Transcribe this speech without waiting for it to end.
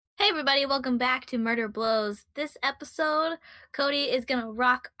everybody, welcome back to Murder Blows. This episode, Cody is going to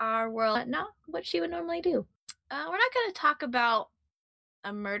rock our world, not what she would normally do. We're not going to talk about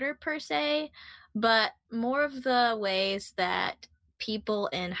a murder per se, but more of the ways that people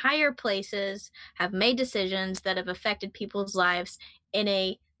in higher places have made decisions that have affected people's lives in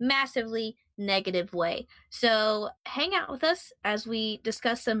a massively negative way. So hang out with us as we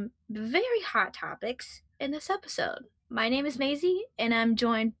discuss some very hot topics in this episode. My name is Maisie, and I'm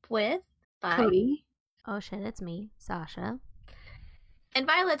joined with Cody. Oh shit, it's me, Sasha. And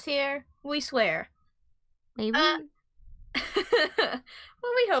Violet's here. We swear. Maybe. Well,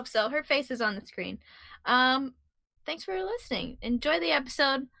 we hope so. Her face is on the screen. Thanks for listening. Enjoy the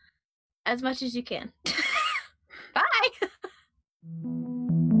episode as much as you can. Bye.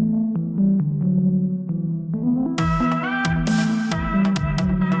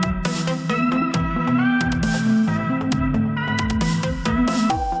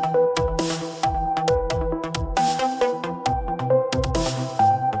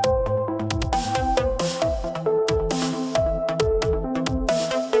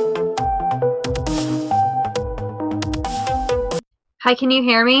 Hi, can you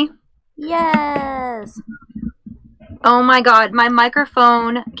hear me? Yes. Oh my god, my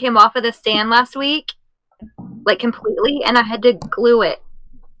microphone came off of the stand last week, like completely, and I had to glue it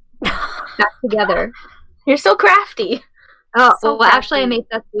back together. You're so crafty. Oh, So well, actually, I crafty. made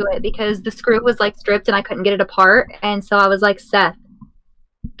Seth do it because the screw was like stripped and I couldn't get it apart, and so I was like, Seth,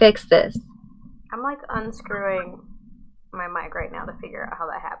 fix this. I'm like unscrewing my mic right now to figure out how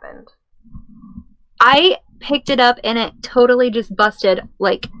that happened. I picked it up and it totally just busted.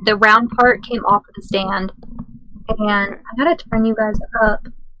 Like, the round part came off of the stand, and I gotta turn you guys up.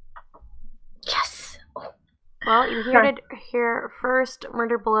 Yes. Well, you're here to hear first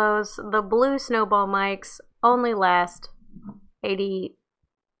Murder Blows. The blue snowball mics only last 88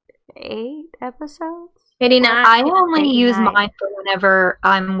 episodes? 89. I only use 89. mine for whenever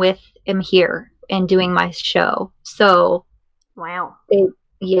I'm am here and doing my show. So, Wow.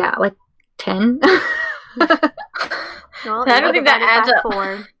 yeah, like 10. Well, I don't think that adds up.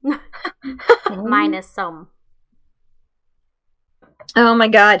 4. Minus some. Oh my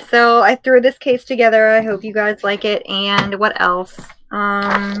god. So I threw this case together. I hope you guys like it. And what else?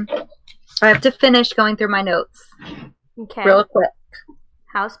 I have to finish going through my notes Okay. real quick.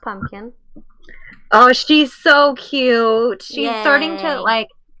 House Pumpkin. Oh, she's so cute. She's starting Yay. to, like,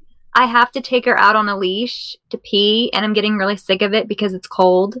 I have to take her out on a leash to pee, and I'm getting really sick of it because it's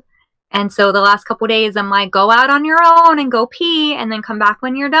cold. And so the last couple days, I'm like, go out on your own and go pee, and then come back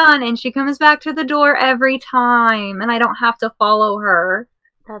when you're done. And she comes back to the door every time, and I don't have to follow her.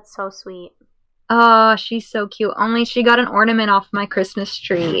 That's so sweet. Oh, she's so cute. Only she got an ornament off my Christmas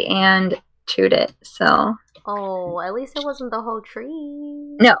tree and chewed it, so. Oh, at least it wasn't the whole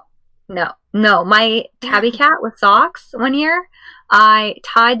tree. No. My tabby cat with socks one year, I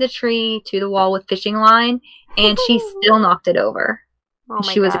tied the tree to the wall with fishing line, and she still knocked it over. Oh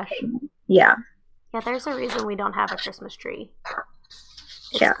my She was gosh. Yeah. Yeah, there's a reason we don't have a Christmas tree.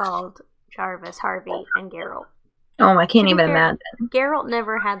 It's Yeah. called Jarvis, Harvey, and Geralt. Oh, I can't To be even fair, imagine. Geralt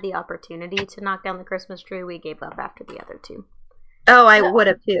never had the opportunity to knock down the Christmas tree. We gave up after the other two. Oh, I would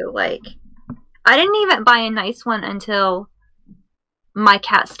have too. Like, I didn't even buy a nice one until my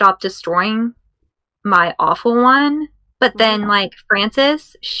cat stopped destroying my awful one. But then, like,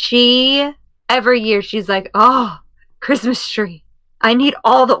 Frances, every year she's like, oh, Christmas tree. I need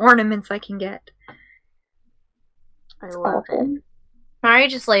all the ornaments I can get. I love it. Mari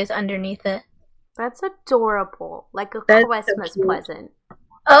just lays underneath it. That's adorable. Like a That's so Christmas cute. present.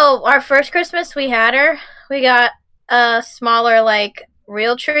 Oh, our first Christmas we had her. We got a smaller, like,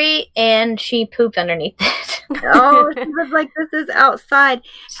 real tree, and she pooped underneath it. Oh, she was like, this is outside.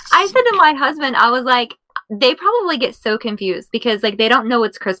 I said to my husband, I was like, they probably get so confused because, like, they don't know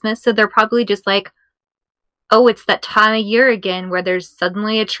it's Christmas, so they're probably just like, oh, it's that time of year again where there's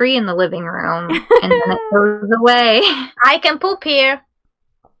suddenly a tree in the living room, and then it goes away. I can poop here.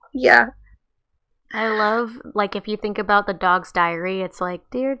 Yeah. I love, like, if you think about the dog's diary, it's like,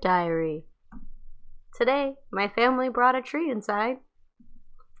 Dear Diary, today my family brought a tree inside.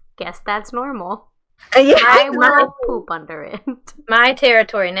 Guess that's normal. Yeah. I will poop under it. My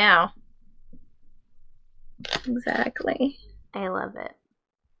territory now. Exactly. I love it.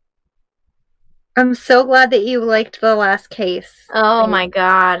 I'm so glad that you liked the last case. Oh my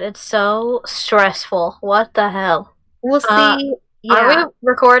god, it's so stressful. What the hell? We'll see. Are we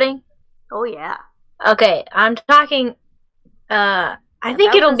recording? Oh, yeah. Okay, I'm talking, I think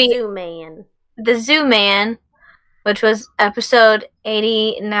About it'll the be Zoo Man. the Zoo Man, which was episode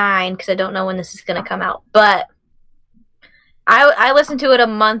 89, because I don't know when this is going to come out, but I listened to it a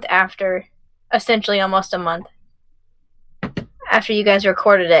month after, essentially almost a month after you guys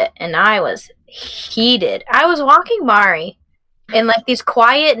recorded it, and I was heated. I was walking Mari in like these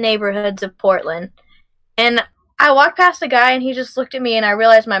quiet neighborhoods of Portland, and I walked past a guy and he just looked at me, and I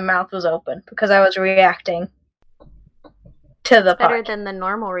realized my mouth was open because I was reacting to the Better part. than the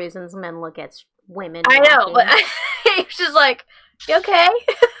normal reasons men look at women. I know, walking. but he was just like, "You okay?"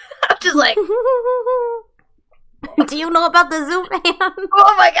 I'm just like, Do you know about the Zoom man?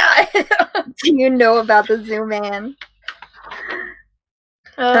 "Oh my god!" Do you know about the Zoom man?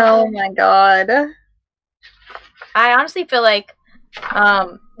 Oh, Oh my god. I honestly feel like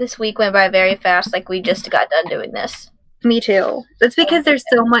this week went by very fast. Like we just got done doing this. Me too. It's because there's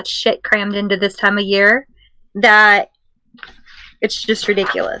so much shit crammed into this time of year that it's just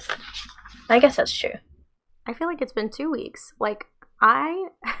ridiculous. I guess that's true. I feel like it's been 2 weeks. Like,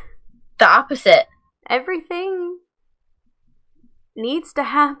 The opposite. everything needs to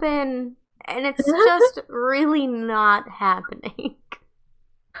happen, and it's just really not happening.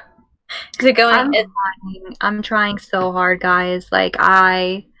 Is it going? I'm trying so hard, guys. Like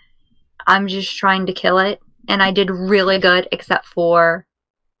I'm just trying to kill it, and I did really good except for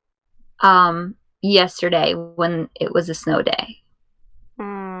yesterday when it was a snow day.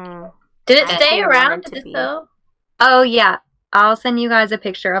 Did it I stay feel around? wanted to Did it be. though? Oh yeah, I'll send you guys a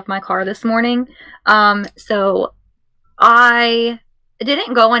picture of my car this morning. So I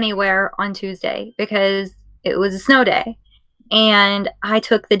didn't go anywhere on Tuesday because it was a snow day, and I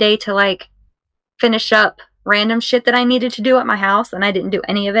took the day to like finish up random shit that I needed to do at my house, and I didn't do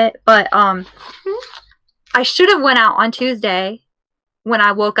any of it. But I should have went out on Tuesday when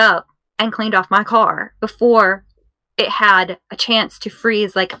I woke up and cleaned off my car before it had a chance to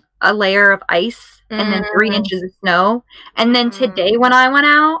freeze like a layer of ice and then 3 inches of snow. And then today when I went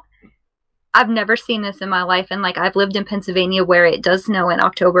out, I've never seen this in my life, and like I've lived in Pennsylvania where it does snow in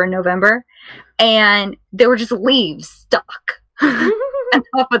October and November, and there were just leaves stuck on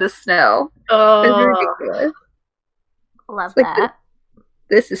top of the snow. It's Oh, ridiculous. Love Like that.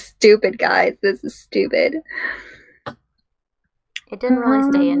 This is stupid, guys. This is stupid. It didn't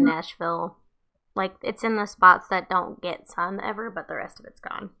really stay in Nashville. Like, it's in the spots that don't get sun ever, but the rest of it's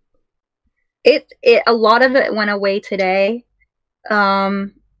gone. A lot of it went away today.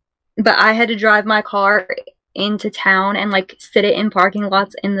 But I had to drive my car into town and like sit it in parking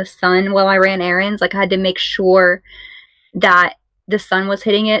lots in the sun while I ran errands. Like I had to make sure that the sun was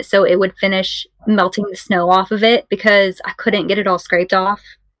hitting it so it would finish melting the snow off of it, because I couldn't get it all scraped off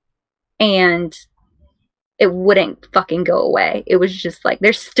and it wouldn't fucking go away. It was just like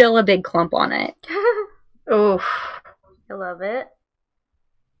there's still a big clump on it. oof. I love it.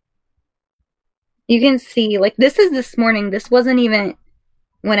 You can see like this is this morning. This wasn't even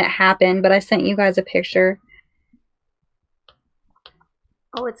when it happened, but I sent you guys a picture.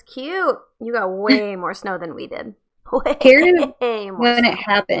 Oh, it's cute. You got way more snow than we did. Way Here's more when snow. it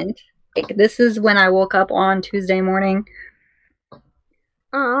happened. Like, this is when I woke up on Tuesday morning.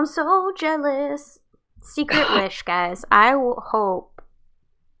 I'm so jealous. Secret wish, guys. I will hope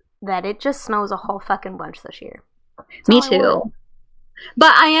that it just snows a whole fucking bunch this year. That's Me all I want. too.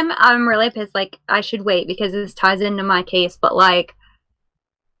 But I'm really pissed. Like, I should wait because this ties into my case. But like,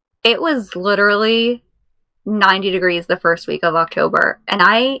 it was literally 90 degrees the first week of October, and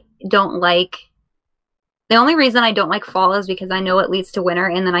I don't like. The only reason I don't like fall is because I know it leads to winter,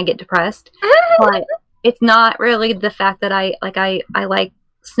 and then I get depressed. But it's not really the fact that I like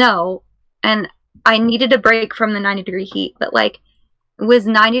snow, and I needed a break from the 90-degree heat. But like, it was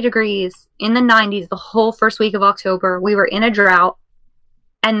 90 degrees in the 90s the whole first week of October. We were in a drought,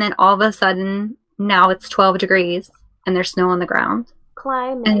 and then all of a sudden now it's 12 degrees and there's snow on the ground.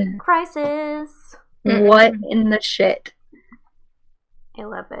 Climate crisis. What in the shit? I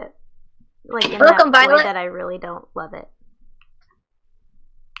love it. Like, in Welcome, that way Violet. that I really don't love it.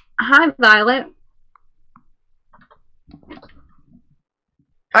 Hi, Violet.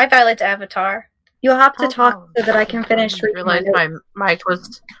 Hi, Violet's avatar. You'll have to Oh, talk oh. so that I can finish I reading my realized notes. my mic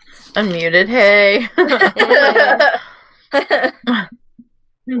was unmuted. Hey.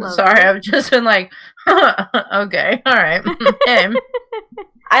 Love Sorry, it. I've just been like, okay, all right. Hey.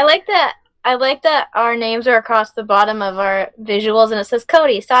 I like that. I like that our names are across the bottom of our visuals, and it says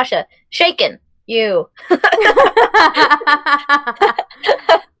Cody, Sasha, Shaken, you.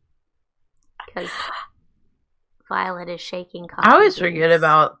 Because Violet is shaking. I always forget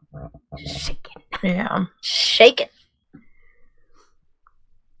about, shaking. yeah. Shaken.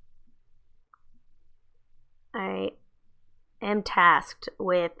 I am tasked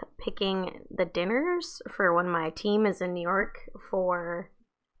with picking the dinners for when my team is in New York for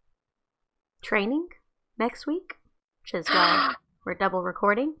training next week. which is why we're double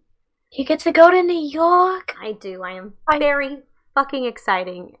recording. You get to go to New York. I do. I am very fucking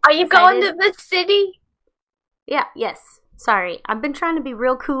exciting. Are you going to the city? Yeah, yes. Sorry. I've been trying to be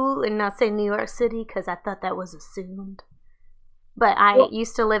real cool and not say New York City because I thought that was assumed. But I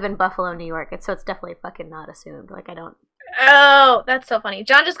used to live in Buffalo, New York, and so it's definitely fucking not assumed. Like, I don't... Oh, that's so funny.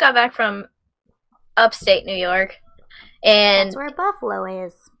 John just got back from upstate New York. And that's where Buffalo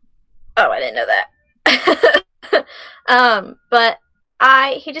is. Oh, I didn't know that. But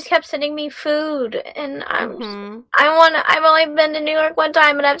he just kept sending me food, and I've only been to New York one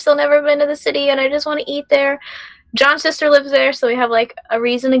time, and I've still never been to the city, and I just want to eat there. John's sister lives there, so we have like a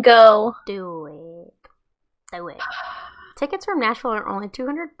reason to go. Do it. Tickets from Nashville are only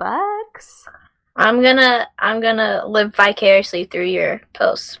 $200. I'm gonna live vicariously through your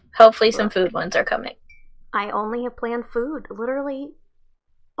posts. Hopefully, some food ones are coming. I only have planned food, literally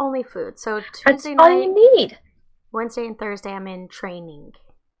only food. So That's Tuesday all night, you need. Wednesday and Thursday I'm in training,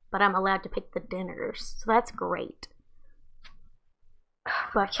 but I'm allowed to pick the dinners, so that's great.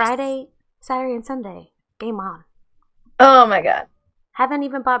 But Friday, Saturday, and Sunday, game on. Oh my god. Haven't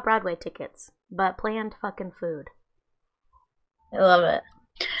even bought Broadway tickets, but planned fucking food. I love it.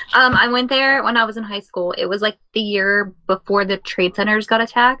 I went there when I was in high school. It was like the year before the trade centers got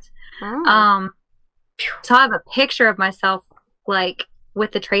attacked. Oh. So I have a picture of myself like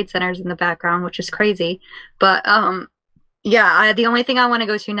with the trade centers in the background, which is crazy. But the only thing I want to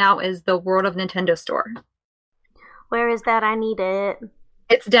go to now is the World of Nintendo store. Where is that? I need it.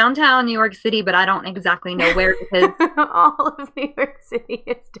 It's downtown New York City, but I don't exactly know where because all of New York City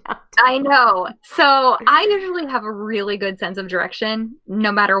is downtown. I know. So I usually have a really good sense of direction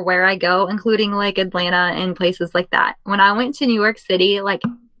no matter where I go, including like Atlanta and places like that. When I went to New York City, like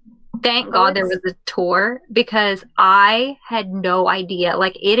thank God there was a tour because I had no idea.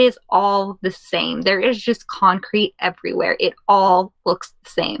 Like it is all the same. There is just concrete everywhere. It all looks the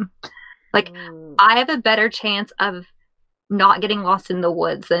same. Like I have a better chance of not getting lost in the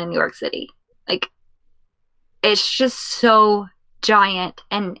woods than in New York City. Like it's just so giant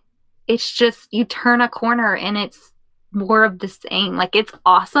and it's just you turn a corner and it's more of the same. Like it's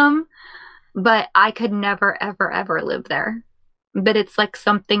awesome, but I could never ever ever live there. But it's like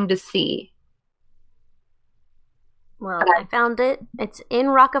something to see. Well, I found it. It's in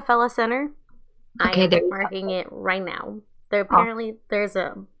Rockefeller Center. Okay, I'm marking it right now. There's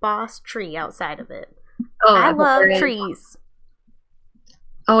a boss tree outside of it. Oh, I love trees.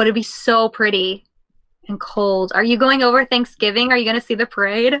 Oh, it'd be so pretty and cold. Are you going over Thanksgiving? Are you going to see the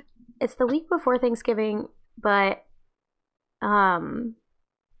parade? It's the week before Thanksgiving, but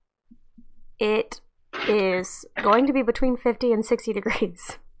it is going to be between 50 and 60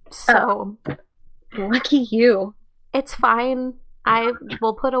 degrees. So, lucky you. It's fine. I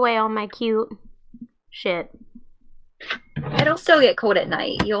will put away all my cute shit. It'll still get cold at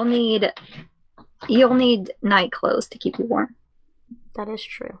night. You'll need night clothes to keep you warm. That is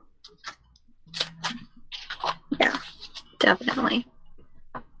true. Yeah, definitely.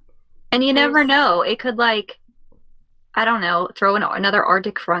 And you never know. It could like, I don't know, throw another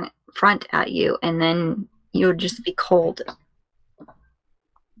Arctic front at you, and then you would just be cold.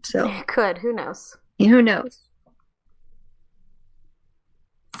 So it could. Who knows? Who knows?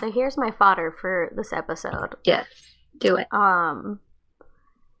 So here's my fodder for this episode. Yes, do it.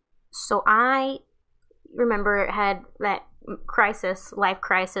 So I remember it had that life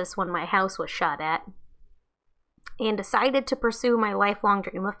crisis when my house was shot at, and decided to pursue my lifelong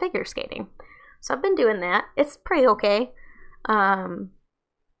dream of figure skating. So I've been doing that. It's pretty okay. And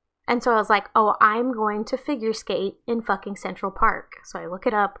so I was like, oh, I'm going to figure skate in fucking Central Park. So I look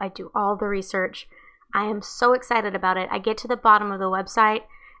it up. I do all the research. I am so excited about it. I get to the bottom of the website,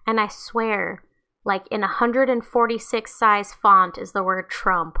 and I swear, like in 146 size font is the word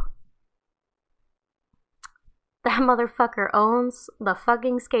Trump. That motherfucker owns the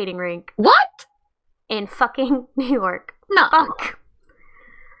fucking skating rink. What? In fucking New York. No. Fuck.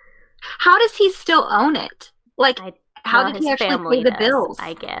 How does he still own it? Like, how did he actually pay the bills?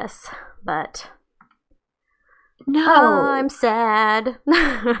 I guess. But no. I'm sad.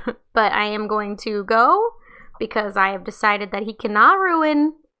 But I am going to go because I have decided that he cannot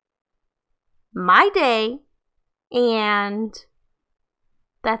ruin my day. And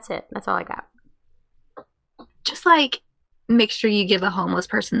that's it. That's all I got. Just like make sure you give a homeless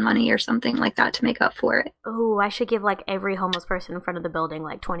person money or something like that to make up for it. Oh, I should give like every homeless person in front of the building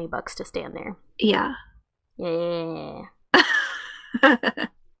like $20 to stand there. Yeah. Yeah.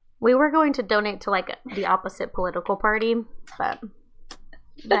 We were going to donate to like the opposite political party, but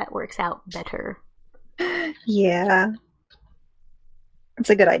that works out better. Yeah.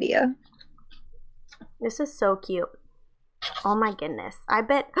 It's a good idea. This is so cute. Oh my goodness. I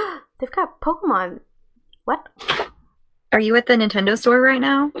bet they've got Pokemon. What? Are you at the Nintendo store right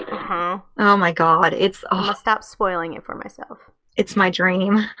now? Uh-huh. Oh my god, I must stop spoiling it for myself. it's my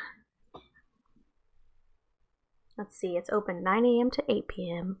dream. Let's see, it's open 9 a.m. to 8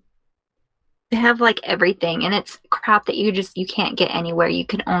 p.m. They have like everything, and it's crap that you can't get anywhere. You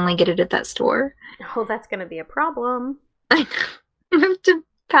can only get it at that store. Oh, that's gonna be a problem. I have to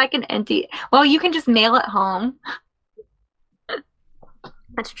pack an empty. Well, you can just mail it home.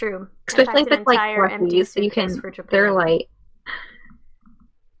 That's true. Especially if it's like fluffy, so you can. They're light.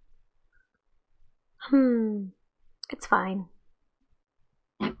 It's fine.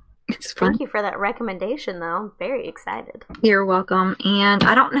 It's fun. Thank you for that recommendation, though. I'm very excited. You're welcome. And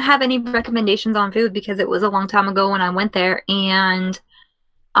I don't have any recommendations on food because it was a long time ago when I went there, and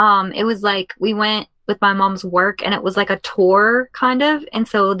it was like we went with my mom's work, and it was like a tour kind of, and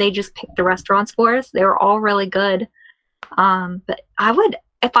so they just picked the restaurants for us. They were all really good. But I would,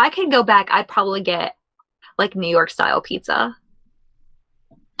 if I could go back, I'd probably get like New York style pizza.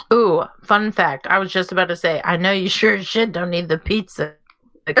 Ooh, fun fact. I was just about to say, I know you sure as shit don't need the pizza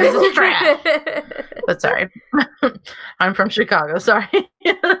because it's trash. But sorry. I'm from Chicago, sorry.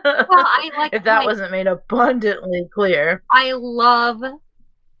 Well, I like if that wasn't made abundantly clear. I love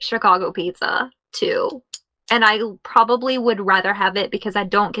Chicago pizza too. And I probably would rather have it because I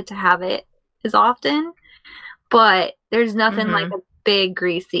don't get to have it as often. But there's nothing like a big,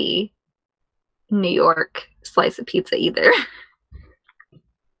 greasy New York slice of pizza either.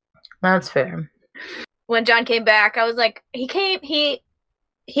 That's fair. When John came back, I was like, he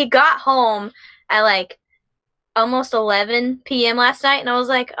got home at like almost 11 p.m. last night, and I was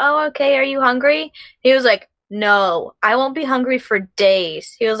like, oh, okay, are you hungry? He was like, no, I won't be hungry for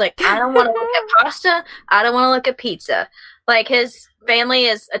days. He was like, I don't want to look at pasta. I don't want to look at pizza. Like, his family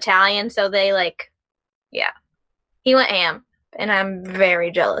is Italian, so they like, yeah. He went ham, and I'm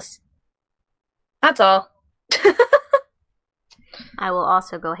very jealous. That's all. I will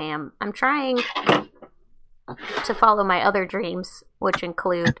also go ham. I'm trying to follow my other dreams, which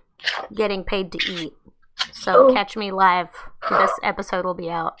include getting paid to eat. So catch me live. This episode will be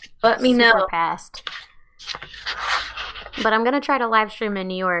out. Let me know. Past. But I'm gonna try to live stream in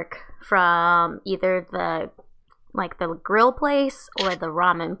New York from either the grill place or the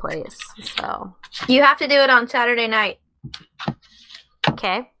ramen place. So you have to do it on Saturday night.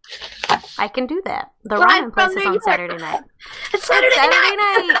 Okay. I can do that. The ramen place is on Saturday night. It's Saturday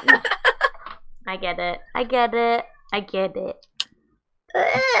night. I get it.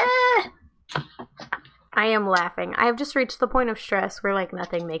 I am laughing. I have just reached the point of stress where like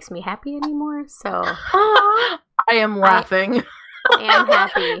nothing makes me happy anymore. So I am laughing. I am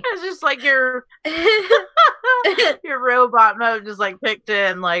happy. It's just like your robot mode just like kicked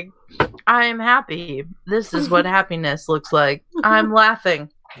in. Like, I am happy. This is what happiness looks like. I'm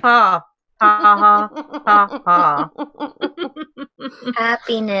laughing. Ha ha ha ha ha.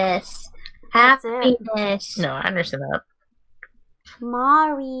 Happiness. That's Happiness. No, I understand that.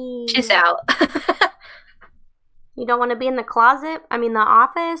 Mari. She's out. You don't want to be in the closet? I mean, the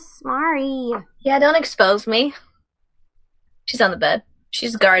office? Mari. Yeah, don't expose me. She's on the bed.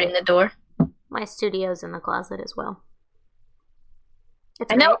 She's guarding the door. My studio's in the closet as well.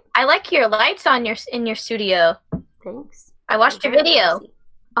 I know. I like your lights on in your studio. Thanks. I watched your video. Cozy.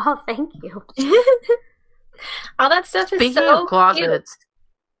 Oh, thank you. All that stuff is Speaking so of closets. cute.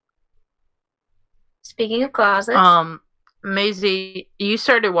 Speaking of closets. Maisie, you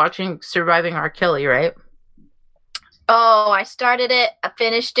started watching Surviving R. Kelly, right? Oh, I started it. I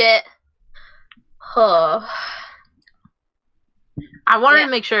finished it. Oh. I wanted to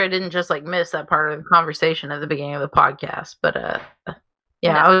make sure I didn't just like miss that part of the conversation at the beginning of the podcast, but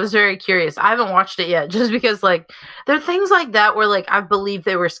yeah, I was very curious. I haven't watched it yet just because like there are things like that where like I believe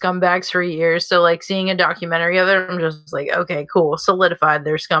they were scumbags for years. So like seeing a documentary of it, I'm just like, okay, cool, solidified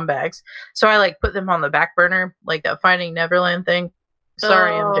they're scumbags. So I like put them on the back burner, like that Finding Neverland thing.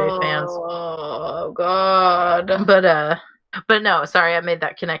 Sorry, MJ fans. Oh God. But no, sorry, I made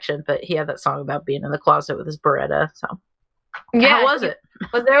that connection. But he had that song about being in the closet with his Beretta. So yeah, how was it?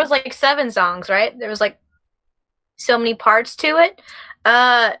 Well, there was like 7 songs, right? There was like so many parts to it.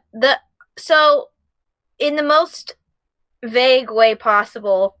 So in the most vague way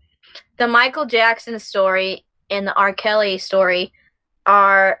possible, the Michael Jackson story and the R. Kelly story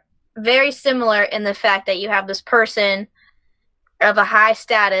are very similar in the fact that you have this person of a high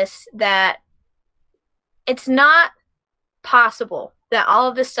status that it's not possible that all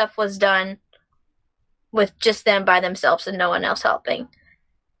of this stuff was done with just them by themselves and no one else helping.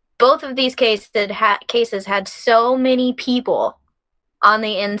 Both of these cases had so many people on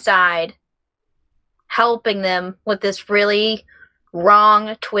the inside helping them with this really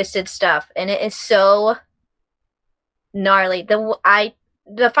wrong, twisted stuff, and it is so gnarly.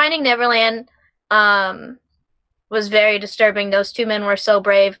 The Finding Neverland was very disturbing. Those two men were so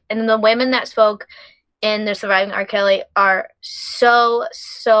brave, and the women that spoke in the Surviving R. Kelly are so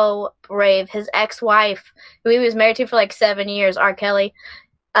brave. His ex-wife, who he was married to for like 7 years, R. Kelly,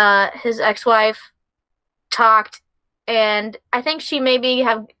 his ex-wife talked, and I think she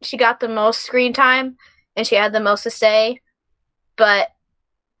got the most screen time, and she had the most to say, but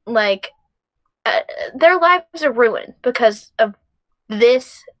like their lives are ruined because of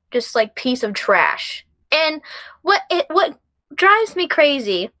this just like piece of trash. And what drives me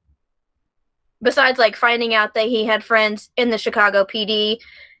crazy, besides like finding out that he had friends in the Chicago PD,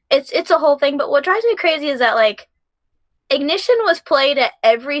 it's a whole thing, but what drives me crazy is that like Ignition was played at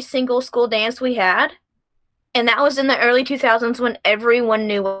every single school dance we had, and that was in the early 2000s when everyone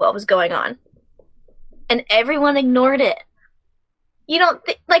knew what was going on. And everyone ignored it. You don't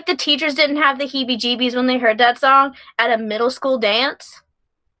like the teachers didn't have the heebie-jeebies when they heard that song at a middle school dance?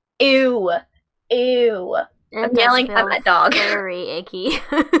 Ew. I'm yelling at my dog. Very icky.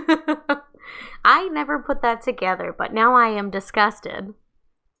 I never put that together, but now I am disgusted.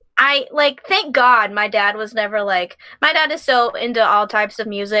 Thank God my dad was never like, my dad is so into all types of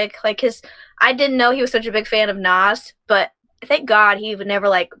music. Like I didn't know he was such a big fan of Nas, but thank God he would never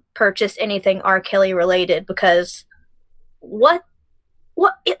like purchase anything R. Kelly related, because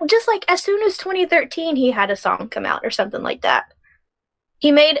just like as soon as 2013 he had a song come out or something like that.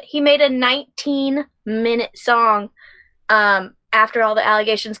 He made a 19-minute song after all the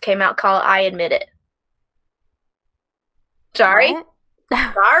allegations came out called I Admit It. Sorry? What?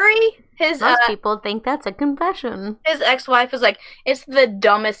 Sorry? Most people think that's a confession. His ex-wife was like, it's the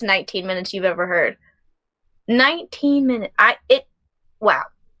dumbest 19 minutes you've ever heard. 19 minutes. Wow.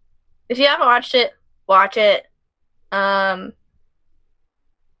 If you haven't watched it, watch it.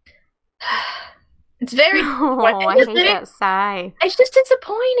 It's very. I hate that sigh. It's just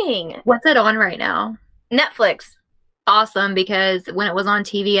disappointing. What's it on right now? Netflix. Awesome, because when it was on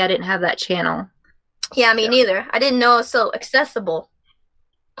TV, I didn't have that channel. Yeah, me neither. I didn't know it was so accessible.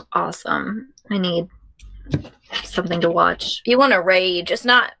 Awesome. I need something to watch. If you want to rage, it's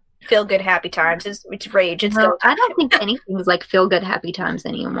not feel good happy times. It's rage. It's no, I don't think anything's like feel good happy times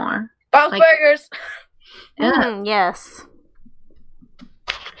anymore. Bob's Burgers. Yeah. Yes.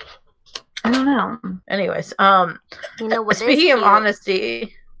 I don't know. Anyways, you know what? Speaking of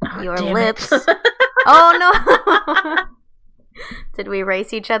honesty, your lips. Oh no! Did we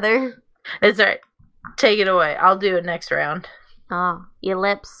race each other? It's alright. Take it away. I'll do it next round. Oh, your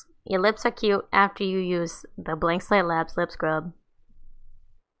lips. Your lips are cute after you use the Blank Slate Labs lip scrub.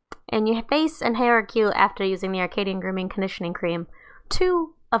 And your face and hair are cute after using the Arcadian Grooming Conditioning Cream.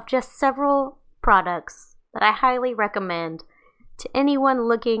 2 of just several products that I highly recommend to anyone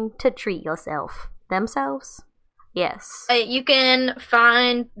looking to treat themselves. Yes. You can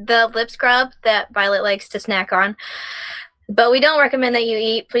find the lip scrub that Violet likes to snack on, but we don't recommend that you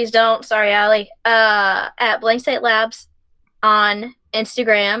eat. Please don't. Sorry, Allie. At Blank Slate Labs on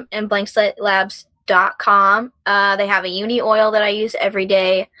Instagram and blankslatelabs.com. They have a uni oil that I use every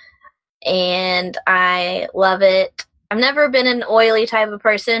day, and I love it. I've never been an oily type of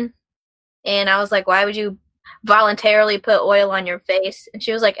person, and I was like, why would you voluntarily put oil on your face? And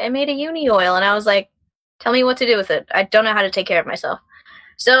she was like, I made a uni oil. And I was like, tell me what to do with it. I don't know how to take care of myself.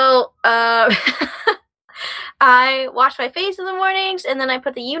 So I wash my face in the mornings, and then I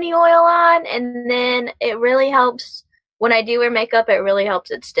put the uni oil on, and then it really helps. When I do wear makeup, it really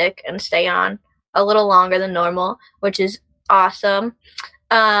helps it stick and stay on a little longer than normal, which is awesome.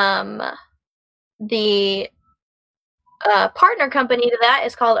 The partner company to that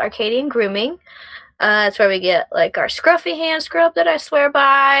is called Arcadian Grooming. That's where we get like our scruffy hand scrub that I swear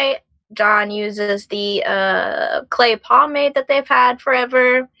by. John uses the clay pomade that they've had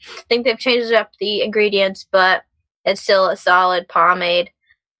forever. I think they've changed up the ingredients, but it's still a solid pomade.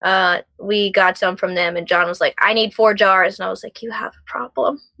 We got some from them, and John was like, I need 4 jars. And I was like, you have a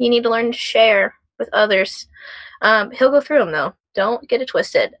problem. You need to learn to share with others. He'll go through them, though. Don't get it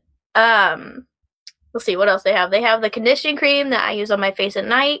twisted. We'll see what else they have. They have the conditioning cream that I use on my face at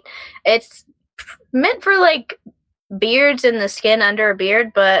night. It's meant for like beards and the skin under a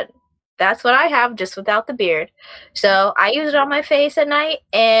beard, but that's what I have, just without the beard. So I use it on my face at night,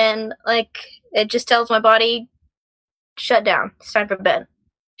 and like it just tells my body, shut down. It's time for bed.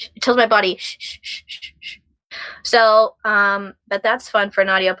 It tells my body, shh, shh, shh, shh, shh. So, but that's fun for an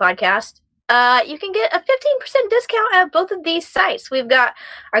audio podcast. You can get a 15% discount at both of these sites. We've got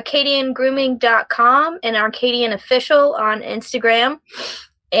ArcadianGrooming.com and Arcadian Official on Instagram,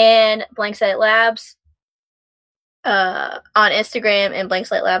 and Blank Slate Labs on Instagram and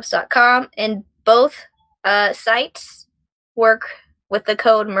blankslatelabs.com. And both sites work with the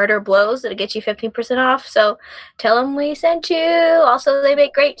code MurderBlows. It'll get you 15% off. So tell them we sent you. Also, they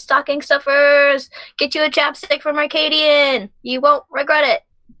make great stocking stuffers. Get you a chapstick from Arcadian. You won't regret it.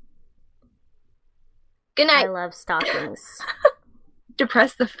 Good night. I love stockings.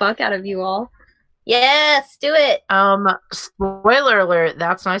 Depress the fuck out of you all. Yes, do it. Spoiler alert,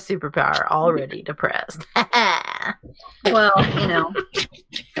 that's my superpower. Already depressed. Well, you know.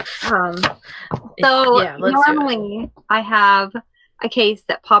 So Yeah, let's do it. normally I have a case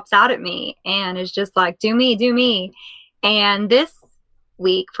that pops out at me and is just like, do me, do me. And this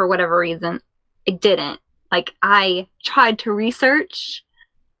week, for whatever reason, it didn't. Like, I tried to research.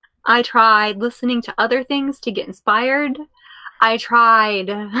 I tried listening to other things to get inspired. I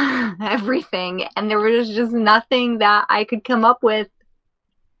tried everything, and there was just nothing that I could come up with.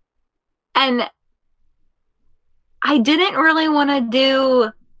 And I didn't really want to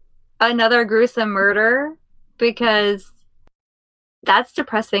do another gruesome murder because that's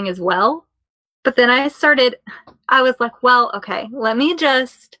depressing as well. But then I was like, well, okay, let me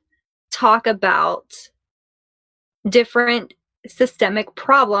just talk about different systemic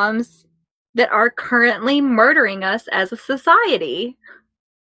problems that are currently murdering us as a society.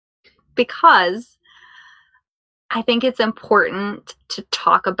 Because I think it's important to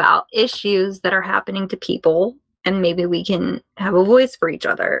talk about issues that are happening to people, and maybe we can have a voice for each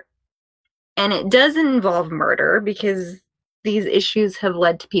other. And it does involve murder because these issues have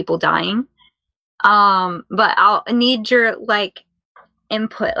led to people dying. But I'll need your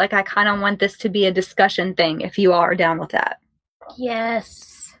input. Like, I kind of want this to be a discussion thing if you are down with that.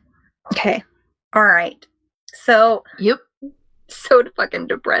 Yes. Okay. All right. So, Yep. so fucking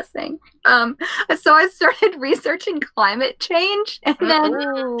depressing. So I started researching climate change, and then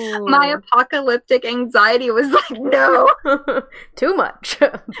my apocalyptic anxiety was like, no. Too much.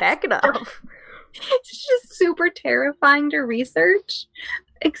 Back it up. It's just super terrifying to research,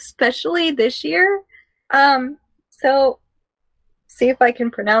 especially this year. So see if I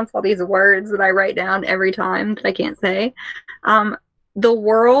can pronounce all these words that I write down every time that I can't say. The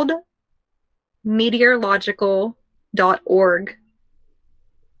World Meteorological.org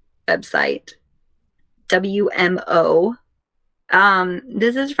website, WMO.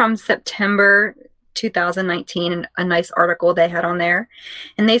 This is from September 2019, a nice article they had on there.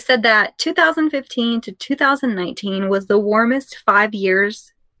 And they said that 2015 to 2019 was the warmest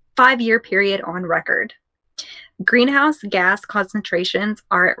 5-year period on record. Greenhouse gas concentrations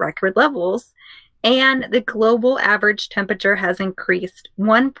are at record levels, and the global average temperature has increased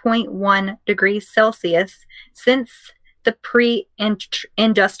 1.1 degrees Celsius since the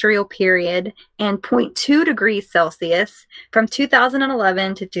pre-industrial period, and 0.2 degrees Celsius from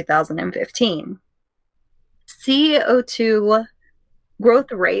 2011 to 2015. CO2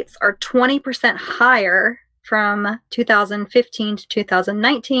 growth rates are 20% higher from 2015 to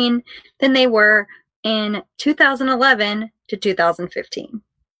 2019 than they were in 2011 to 2015.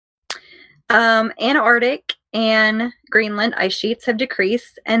 Antarctic and Greenland ice sheets have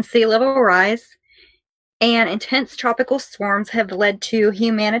decreased, and sea level rise and intense tropical storms have led to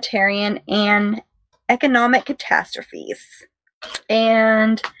humanitarian and economic catastrophes.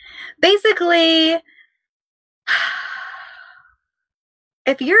 And basically,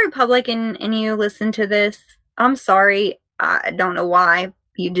 if you're a Republican and you listen to this, I'm sorry. I don't know why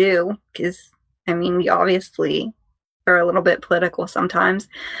you do, because, I mean, we obviously are a little bit political sometimes.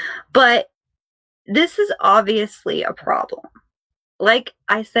 But this is obviously a problem. Like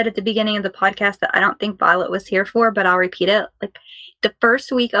I said at the beginning of the podcast that I don't think Violet was here for, but I'll repeat it. Like, the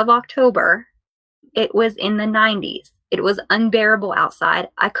first week of October, it was in the 90s. It was unbearable outside.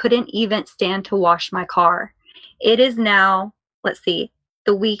 I couldn't even stand to wash my car. It is now, let's see,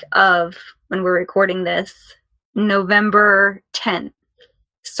 the week of, when we're recording this, November 10th.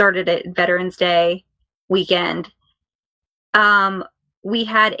 Started at Veterans Day weekend. We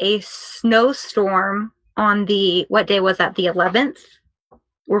had a snowstorm on what day was that? The 11th?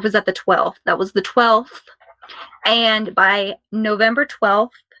 Or was that the 12th? That was the 12th. And by November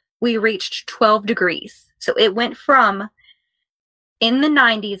 12th, we reached 12 degrees. So it went from, in the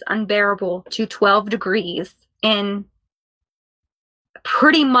 90s, unbearable, to 12 degrees in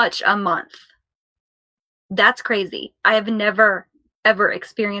pretty much a month. That's crazy. I have never, ever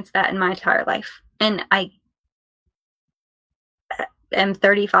experienced that in my entire life. And I am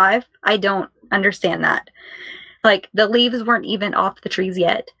 35. I don't understand that. Like, the leaves weren't even off the trees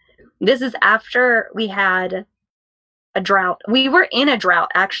yet. This is after we had a drought. We were in a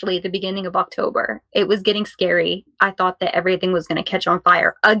drought, actually, at the beginning of October. It was getting scary. I thought that everything was going to catch on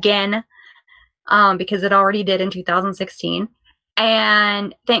fire again. because it already did in 2016.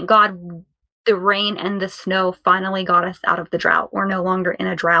 And thank God the rain and the snow finally got us out of the drought. We're no longer in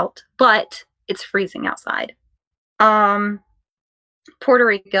a drought, but it's freezing outside. Puerto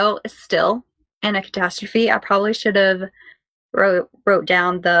Rico is still in a catastrophe. I probably should have wrote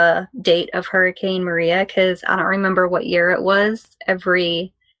down the date of Hurricane Maria, because I don't remember what year it was.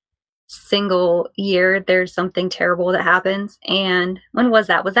 Every single year there's something terrible that happens. And when was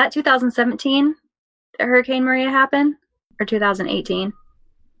that? Was that 2017 that Hurricane Maria happened? Or 2018?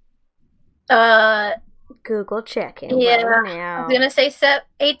 Google checking. Yeah, right I now. was gonna say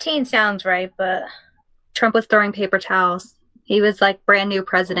 18 sounds right, but Trump was throwing paper towels. He was like brand new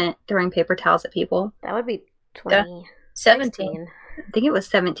president throwing paper towels at people. That would be 2016. 17. I think it was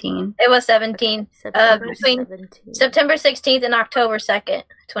 17. It was 17. September Between 17th. September 16th and October 2nd,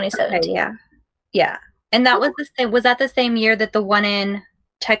 2017. Okay, yeah. And that was the same. Was that the same year that the one in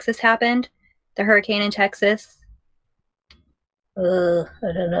Texas happened? The hurricane in Texas? I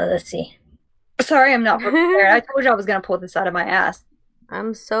don't know. Let's see. Sorry, I'm not prepared. I told you I was going to pull this out of my ass.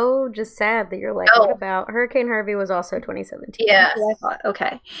 I'm so just sad that you're like, Oh. what about Hurricane Harvey was also 2017. Yeah. That's what I thought.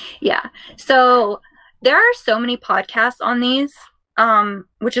 Okay. Yeah. So there are so many podcasts on these,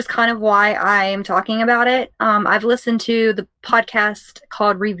 which is kind of why I am talking about it. I've listened to the podcast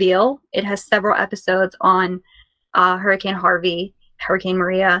called Reveal. It has several episodes on Hurricane Harvey, Hurricane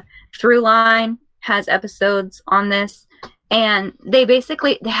Maria. Throughline has episodes on this. And they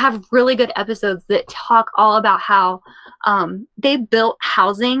have really good episodes that talk all about how they built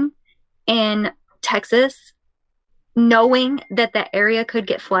housing in Texas knowing that the area could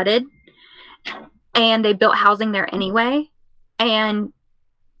get flooded. And they built housing there anyway. And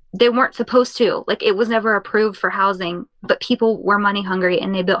they weren't supposed to. Like, it was never approved for housing. But people were money hungry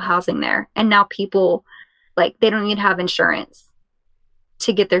and they built housing there. And now people, like, they don't even have insurance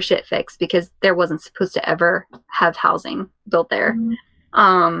to get their shit fixed because there wasn't supposed to ever have housing built there.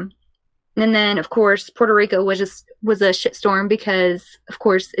 Mm-hmm. And then of course Puerto Rico was a shitstorm because of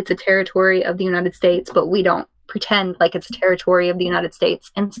course it's a territory of the United States, but we don't pretend like it's a territory of the United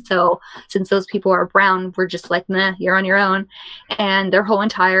States. And so since those people are brown, we're just like, nah, you're on your own. And their whole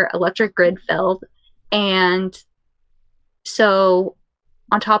entire electric grid failed. And so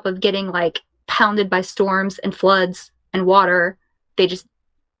on top of getting like pounded by storms and floods and water, they just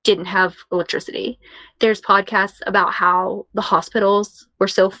didn't have electricity. There's podcasts about how the hospitals were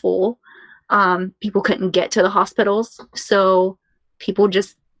so full. People couldn't get to the hospitals. So people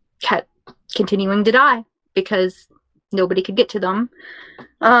just kept continuing to die because nobody could get to them.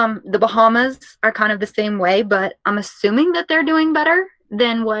 The Bahamas are kind of the same way, but I'm assuming that they're doing better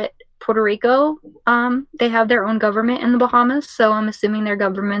than what Puerto Rico. They have their own government in the Bahamas. So I'm assuming their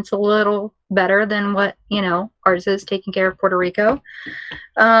government's a little better than what, ours is taking care of Puerto Rico.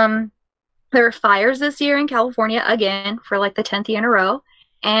 There were fires this year in California again for like the 10th year in a row.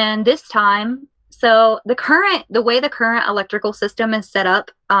 And this time, so the way the current electrical system is set up,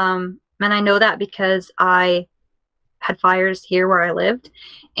 and I know that because I had fires here where I lived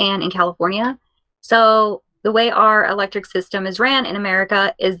and in California. So the way our electric system is ran in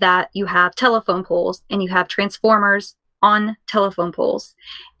America is that you have telephone poles and you have transformers on telephone poles.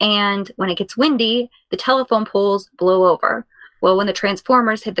 And when it gets windy, the telephone poles blow over. Well, when the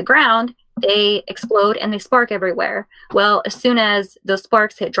transformers hit the ground, they explode and they spark everywhere. Well, as soon as those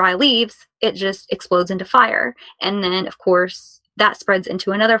sparks hit dry leaves, it just explodes into fire. And then, of course, that spreads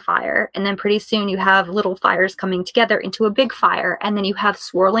into another fire. And then pretty soon you have little fires coming together into a big fire. And then you have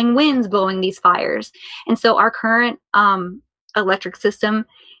swirling winds blowing these fires. And so our current electric system,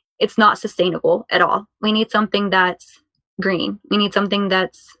 it's not sustainable at all. We need something that's green. We need something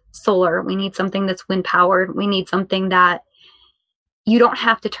that's solar. We need something that's wind powered. We need something that you don't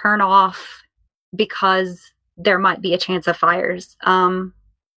have to turn off because there might be a chance of fires.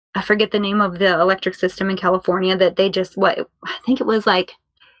 I forget the name of the electric system in California that they just, I think it was like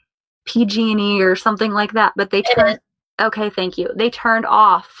PG&E or something like that, but they turned, okay, thank you. They turned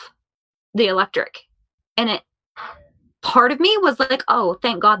off the electric. And part of me was like, oh,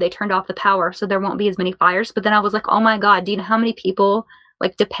 thank God they turned off the power so there won't be as many fires. But then I was like, oh my God, do you know how many people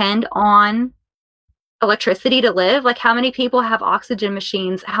like depend on electricity to live? Like, how many people have oxygen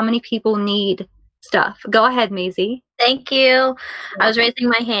machines? How many people need stuff? Go ahead, Maisie. Thank you. I was raising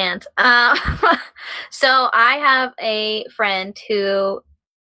my hand. So I have a friend who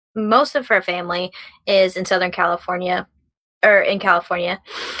most of her family is in Southern California, or in California.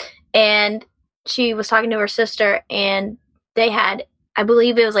 And she was talking to her sister, and they had, I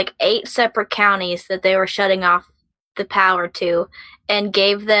believe it was like 8 separate counties that they were shutting off the power to, and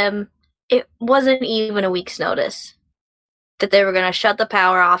gave them, it wasn't even a week's notice that they were going to shut the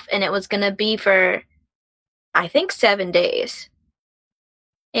power off, and it was going to be for, I think, 7 days.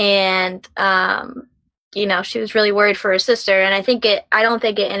 And, you know, she was really worried for her sister, and I don't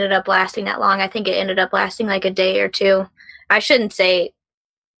think it ended up lasting that long. I think it ended up lasting like a day or two. I shouldn't say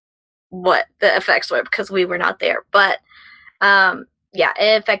what the effects were because we were not there, but yeah,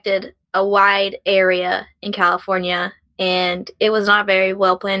 it affected a wide area in California, and it was not very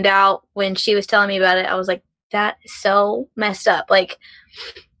well planned out. When she was telling me about it, I was like, that is so messed up. Like,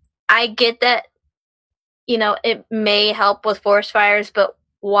 I get that, you know, it may help with forest fires, but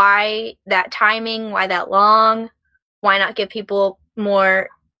why that timing? Why that long? Why not give people more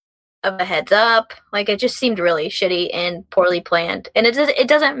of a heads up? Like, it just seemed really shitty and poorly planned, and it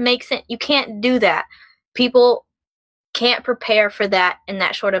doesn't make sense. You can't do that. People can't prepare for that in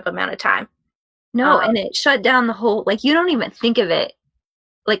that short of amount of time. No, and it shut down the whole, like, you don't even think of it,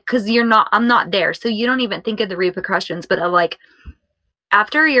 like, because I'm not there, so you don't even think of the repercussions, but like,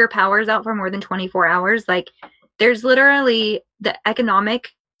 after your power's out for more than 24 hours, like, there's literally the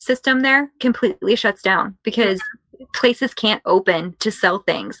economic system there completely shuts down because places can't open to sell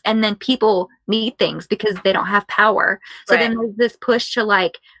things, and then people need things because they don't have power. So then there's this push to,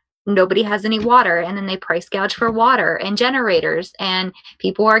 like, nobody has any water, and then they price gouge for water and generators, and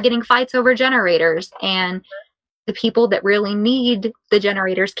people are getting fights over generators, and the people that really need the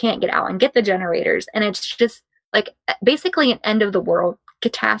generators can't get out and get the generators, and it's just like basically an end of the world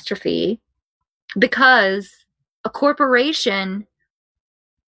catastrophe because a corporation,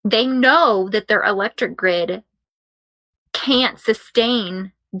 they know that their electric grid can't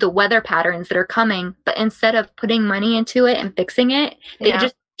sustain the weather patterns that are coming, but instead of putting money into it and fixing it, they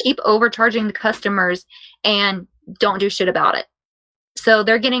just keep overcharging the customers and don't do shit about it. So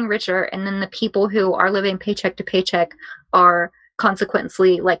they're getting richer, and then the people who are living paycheck to paycheck are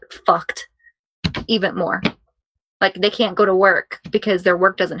consequently, like, fucked even more. Like, they can't go to work because their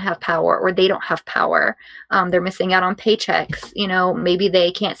work doesn't have power, or they don't have power. They're missing out on paychecks. You know, maybe they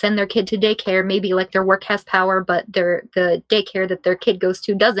can't send their kid to daycare. Maybe, like, their work has power, but the daycare that their kid goes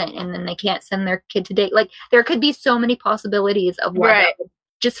to doesn't, and then they can't send their kid to Like, there could be so many possibilities of why that would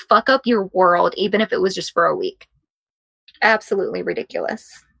just fuck up your world, even if it was just for a week. Absolutely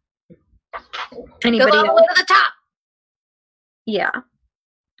ridiculous. Anybody Go all the way to the top. Yeah.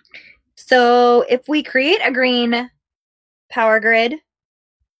 So if we create a green power grid,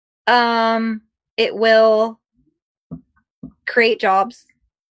 it will create jobs.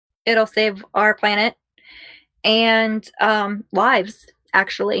 It'll save our planet and lives,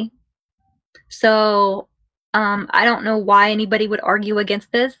 actually. So I don't know why anybody would argue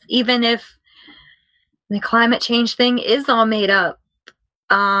against this, even if the climate change thing is all made up,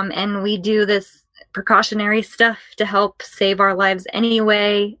 and we do this precautionary stuff to help save our lives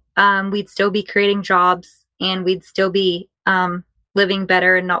anyway. We'd still be creating jobs, and we'd still be living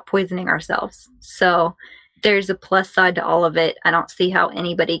better and not poisoning ourselves. So there's a plus side to all of it. I don't see how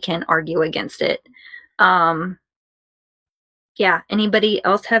anybody can argue against it. Yeah, anybody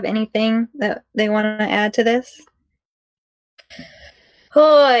else have anything that they want to add to this?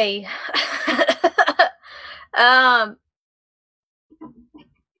 Hoy. I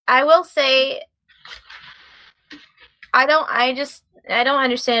will say, I don't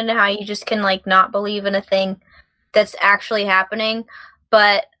understand how you just can, like, not believe in a thing that's actually happening.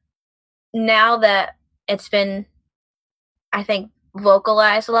 But now that it's been, I think,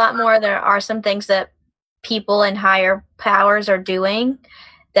 vocalized a lot more, there are some things that people in higher powers are doing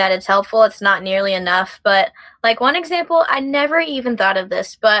that it's helpful. It's not nearly enough. But, like, one example, I never even thought of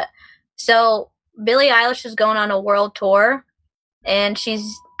this, but so Billie Eilish is going on a world tour, and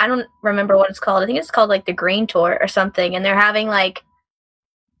I don't remember what it's called. I think it's called, like, the Green Tour or something. And they're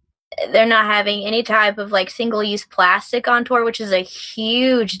not having any type of, like, single-use plastic on tour, which is a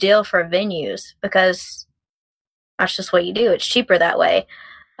huge deal for venues because that's just what you do. It's cheaper that way.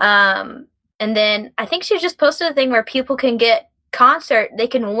 And then I think she just posted a thing where people can they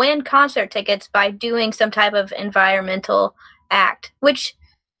can win concert tickets by doing some type of environmental act, which,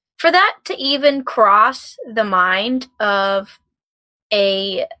 for that to even cross the mind of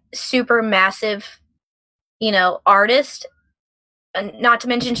a super massive, you know, artist, not to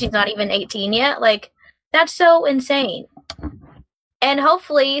mention she's not even 18 yet, like, that's so insane. And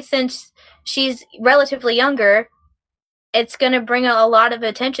hopefully, since she's relatively younger, it's going to bring a lot of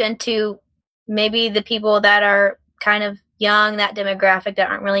attention to maybe the people that are kind of young, that demographic that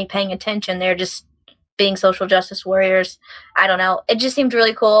aren't really paying attention. They're just being social justice warriors. I don't know. It just seemed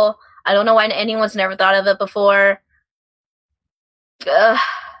really cool. I don't know why anyone's never thought of it before. Yeah,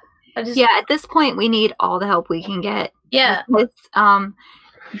 at this point, we need all the help we can get. Yeah. Because,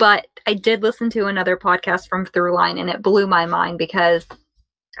 But I did listen to another podcast from Throughline, and it blew my mind because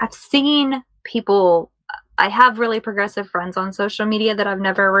I've seen people. I have really progressive friends on social media that I've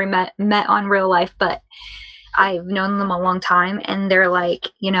never met on real life, but I've known them a long time, and they're like,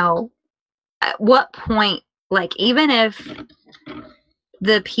 at what point, like, even if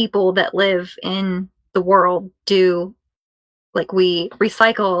the people that live in the world do, like, we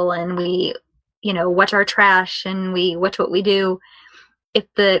recycle and we, watch our trash and we watch what we do, if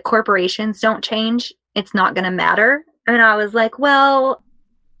the corporations don't change, it's not going to matter. And I was like, well,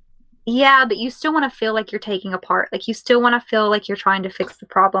 yeah, but you still want to feel like you're taking a part. Like, you still want to feel like you're trying to fix the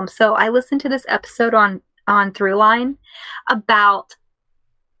problem. So I listened to this episode on Throughline about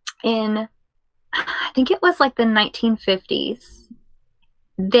I think it was like the 1950s.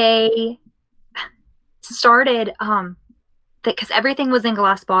 They started, because everything was in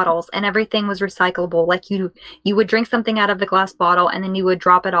glass bottles and everything was recyclable. Like, you would drink something out of the glass bottle and then you would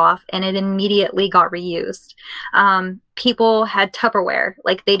drop it off and it immediately got reused. People had Tupperware.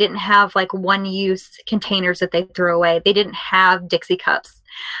 Like, they didn't have like one-use containers that they threw away. They didn't have Dixie cups.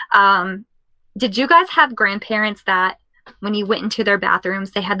 Did you guys have grandparents that when you went into their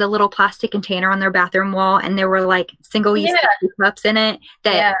bathrooms, they had the little plastic container on their bathroom wall and there were like single-use cups in it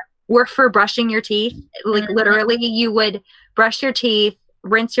that were for brushing your teeth? Like, literally, you would brush your teeth,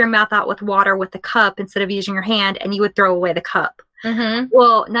 rinse your mouth out with water with the cup instead of using your hand, and you would throw away the cup.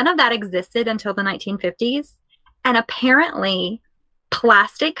 Well, none of that existed until the 1950s. And apparently,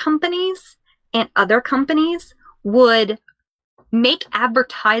 plastic companies and other companies would make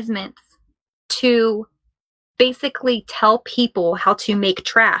advertisements to basically tell people how to make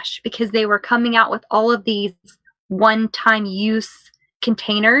trash, because they were coming out with all of these one-time use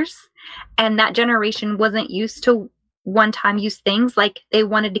containers, and that generation wasn't used to one-time use things. Like, they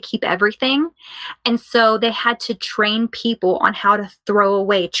wanted to keep everything, and so they had to train people on how to throw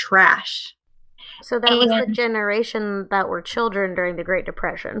away trash. So that was the generation that were children during the Great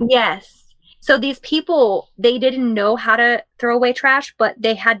Depression. Yes. So these people, they didn't know how to throw away trash, but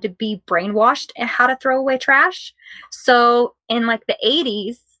they had to be brainwashed in how to throw away trash. So in like the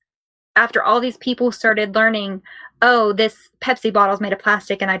 80s, after all these people started learning, oh, this Pepsi bottle is made of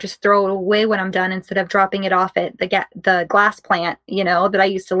plastic and I just throw it away when I'm done instead of dropping it off at the glass plant, that I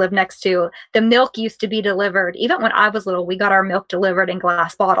used to live next to. The milk used to be delivered. Even when I was little, we got our milk delivered in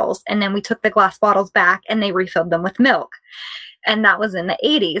glass bottles, and then we took the glass bottles back and they refilled them with milk. And that was in the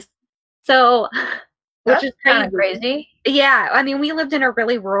 80s. So, which is kind of crazy. Yeah. I mean, we lived in a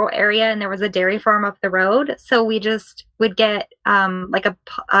really rural area and there was a dairy farm up the road. So we just would get like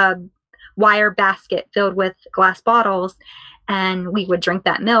a wire basket filled with glass bottles, and we would drink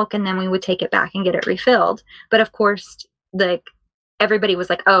that milk, and then we would take it back and get it refilled. But of course, like, everybody was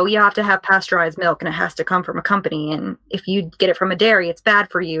like, oh, you have to have pasteurized milk and it has to come from a company, and if you get it from a dairy, it's bad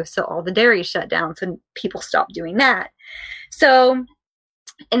for you. So all the dairies shut down, so people stopped doing that. So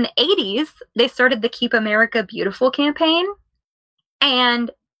in the 80s, they started the Keep America Beautiful campaign,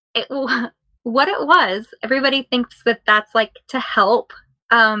 and what it was, everybody thinks that that's like to help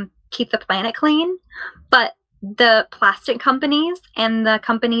keep the planet clean, but the plastic companies and the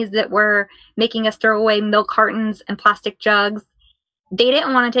companies that were making us throw away milk cartons and plastic jugs, they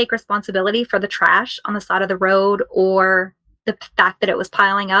didn't want to take responsibility for the trash on the side of the road or the fact that it was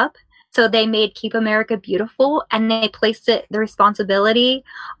piling up. So they made Keep America Beautiful, and they placed the responsibility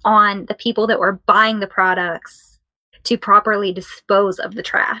on the people that were buying the products to properly dispose of the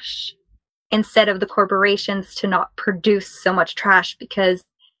trash, instead of the corporations to not produce so much trash, because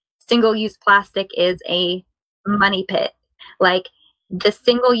single-use plastic is a money pit. Like, the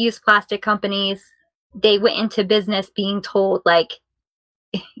single-use plastic companies, they went into business being told, like,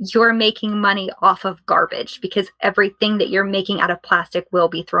 you're making money off of garbage because everything that you're making out of plastic will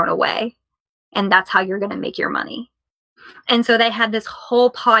be thrown away. And that's how you're going to make your money. And so they had this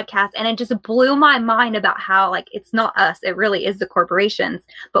whole podcast, and it just blew my mind about how, like, it's not us, it really is the corporations,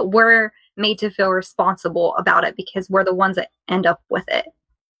 but we're made to feel responsible about it because we're the ones that end up with it.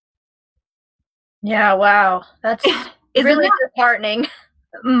 Yeah, wow. That's really disheartening.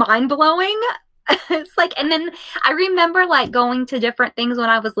 Mind-blowing. It's like, and then I remember like going to different things when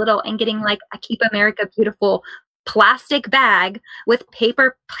I was little and getting like a Keep America Beautiful plastic bag with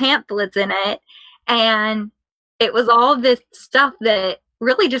paper pamphlets in it, and it was all this stuff that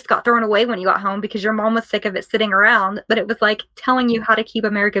really just got thrown away when you got home because your mom was sick of it sitting around, but it was like telling you how to keep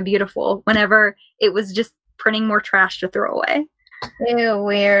America beautiful whenever it was just printing more trash to throw away. Ew,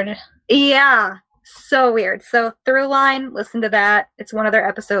 weird. Yeah. So weird. So Throughline, listen to that. It's one of their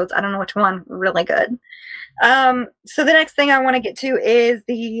episodes. I don't know which one. Really good. So the next thing I want to get to is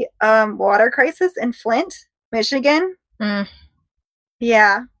the water crisis in Flint, Michigan.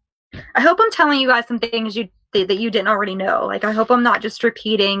 Yeah. I hope I'm telling you guys some things that you didn't already know. Like, I hope I'm not just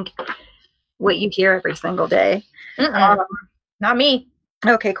repeating what you hear every single day. Not me.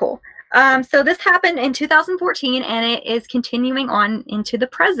 Okay, cool. So this happened in 2014, and it is continuing on into the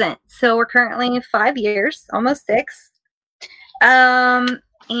present. So we're currently 5 years, almost 6. And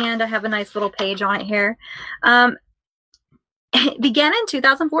I have a nice little page on it here. It began in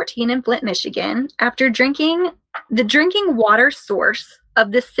 2014 in Flint, Michigan. After the drinking water source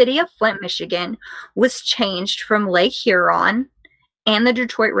of the city of Flint, Michigan was changed from Lake Huron and the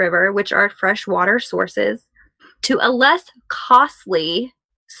Detroit River, which are freshwater sources, to a less costly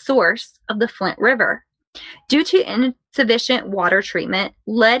source of the Flint River. Due to insufficient water treatment,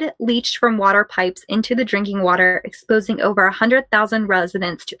 lead leached from water pipes into the drinking water, exposing over 100,000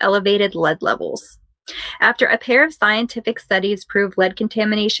 residents to elevated lead levels. After a pair of scientific studies proved lead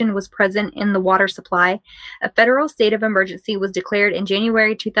contamination was present in the water supply, a federal state of emergency was declared in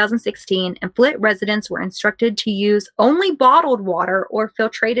January 2016, and Flint residents were instructed to use only bottled water or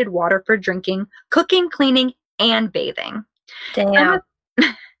filtrated water for drinking, cooking, cleaning, and bathing. Damn.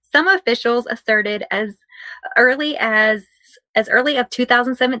 Some officials asserted as early of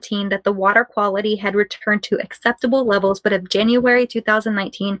 2017 that the water quality had returned to acceptable levels, but of January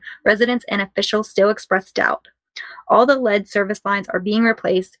 2019, residents and officials still expressed doubt. All the lead service lines are being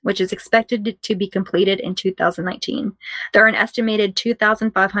replaced, which is expected to be completed in 2019. There are an estimated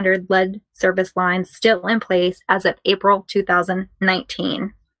 2,500 lead service lines still in place as of April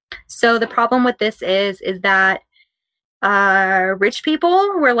 2019. So the problem with this is that rich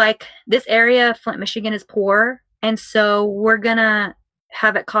people were like, this area of Flint, Michigan is poor, and so we're gonna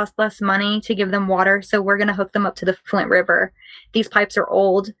have it cost less money to give them water, so we're gonna hook them up to the Flint River. These pipes are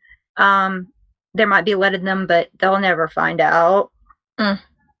old. There might be lead in them, but they'll never find out.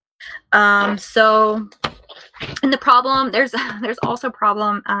 So, and the problem, there's also a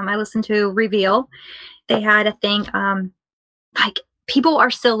problem. I listened to Reveal. They had a thing, like, people are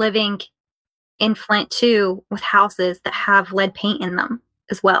still living in Flint too with houses that have lead paint in them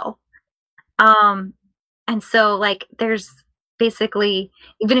as well. And so, like, there's basically,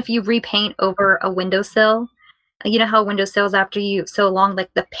 even if you repaint over a windowsill, you know how windowsills, after you so long,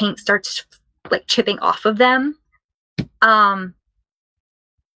 like, the paint starts like chipping off of them.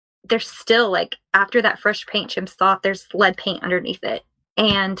 There's still, like, after that fresh paint chips off, there's lead paint underneath it.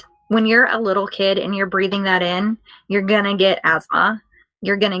 And when you're a little kid and you're breathing that in, you're gonna get asthma.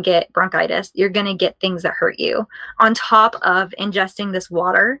 You're going to get bronchitis. You're going to get things that hurt you. On top of ingesting this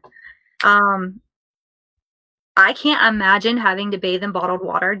water, I can't imagine having to bathe in bottled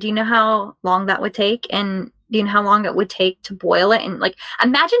water. Do you know how long that would take? And do you know how long it would take to boil it? And, like,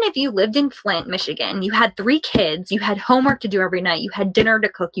 imagine if you lived in Flint, Michigan. You had 3 kids. You had homework to do every night. You had dinner to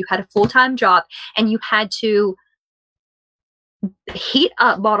cook. You had a full-time job. And you had to heat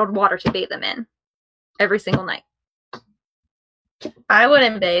up bottled water to bathe them in every single night. I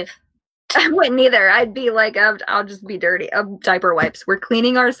wouldn't bathe. I wouldn't either. I'd be like, I'll just be dirty. Diaper wipes. We're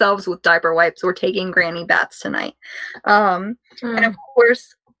cleaning ourselves with diaper wipes. We're taking granny baths tonight. And of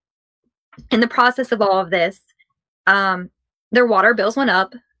course, in the process of all of this, their water bills went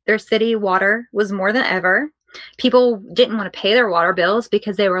up. Their city water was more than ever. People didn't want to pay their water bills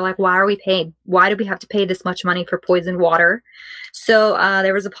because they were like, why do we have to pay this much money for poisoned water? So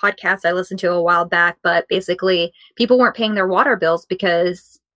there was a podcast I listened to a while back, but basically people weren't paying their water bills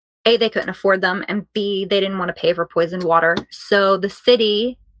because A, they couldn't afford them, and B, they didn't want to pay for poisoned water. So the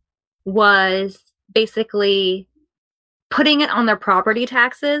city was basically putting it on their property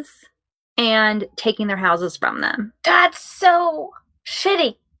taxes and taking their houses from them. That's so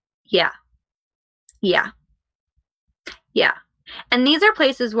shitty. Yeah. And these are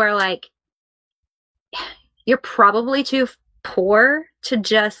places where, like, you're probably too poor to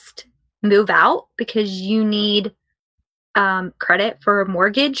just move out because you need credit for a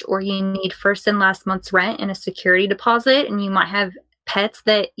mortgage, or you need first and last month's rent and a security deposit, and you might have pets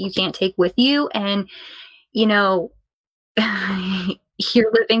that you can't take with you, and, you know,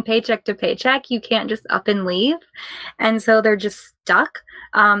 you're living paycheck to paycheck. You can't just up and leave. And so they're just stuck.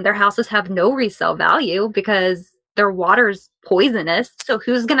 Their houses have no resale value because their water's poisonous. So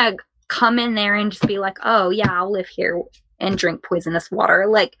who's going to come in there and just be like, oh, yeah, I'll live here and drink poisonous water?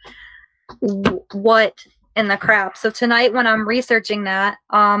 Like, what in the crap? So tonight when I'm researching that,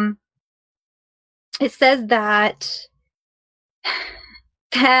 it says that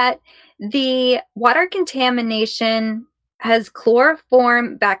the water contamination has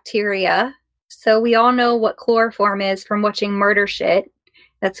chloroform bacteria. So we all know what chloroform is from watching murder shit.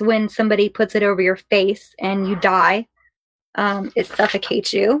 That's when somebody puts it over your face and you die. It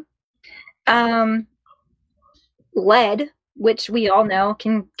suffocates you. Lead which we all know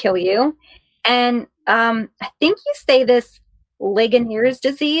can kill you. And I think you say this Legionnaires'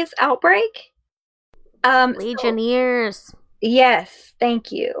 disease outbreak. Legionnaires. Yes,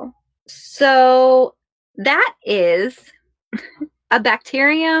 thank you. So that is a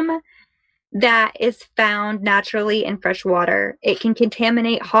bacterium that is found naturally in fresh water. It can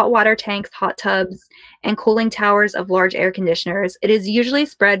contaminate hot water tanks, hot tubs, and cooling towers of large air conditioners. It is usually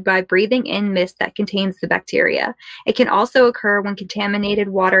spread by breathing in mist that contains the bacteria. It can also occur when contaminated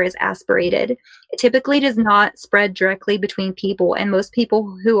water is aspirated. It typically does not spread directly between people, and most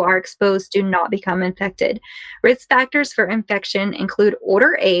people who are exposed do not become infected. Risk factors for infection include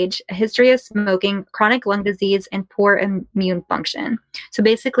older age, a history of smoking, chronic lung disease, and poor immune function. So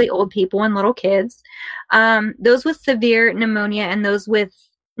basically old people and little kids. Those with severe pneumonia and those with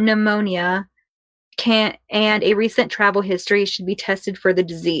pneumonia and a recent travel history should be tested for the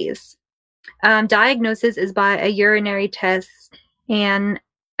disease. Diagnosis is by a urinary test and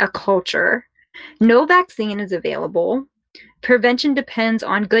a culture. No vaccine is available. Prevention depends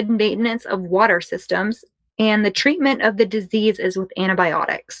on good maintenance of water systems, and the treatment of the disease is with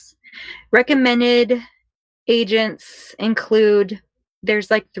antibiotics. Recommended agents include,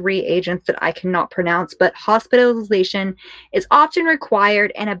 there's like 3 agents that I cannot pronounce, but hospitalization is often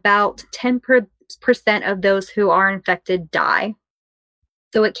required, and about 10% of those who are infected die.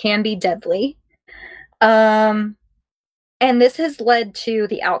 So it can be deadly. And this has led to,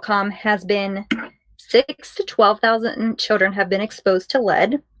 the outcome has been 6,000 to 12,000 children have been exposed to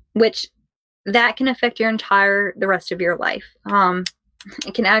lead, which that can affect the rest of your life.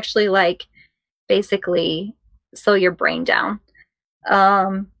 It can actually basically slow your brain down.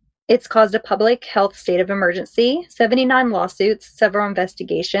 It's caused a public health state of emergency, 79 lawsuits, several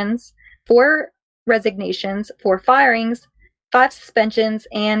investigations, 4 resignations, 4 firings, 5 suspensions,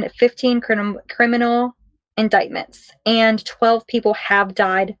 and 15 criminal indictments. And 12 people have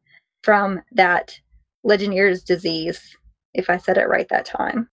died from that Legionnaires' disease, if I said it right that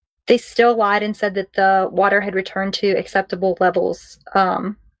time. They still lied and said that the water had returned to acceptable levels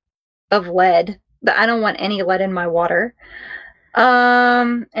of lead, but I don't want any lead in my water.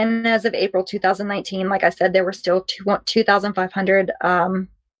 And as of April 2019, like I said, there were still 2,500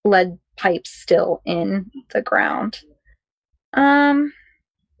 lead pipes still in the ground. And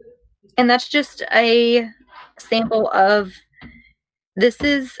that's just a sample of, this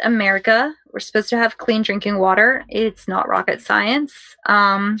is America. We're supposed to have clean drinking water. It's not rocket science.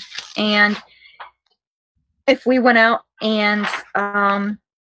 And if we went out and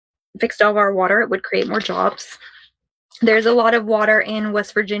fixed all of our water, it would create more jobs. There's a lot of water in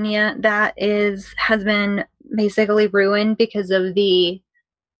West Virginia that has been basically ruined because of the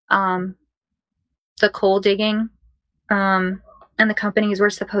coal digging, and the companies were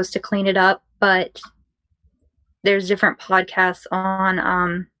supposed to clean it up, but there's different podcasts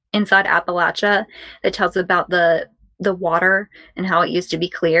on Inside Appalachia that tells about the water and how it used to be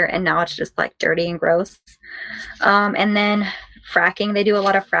clear, and now it's just dirty and gross. And then fracking, they do a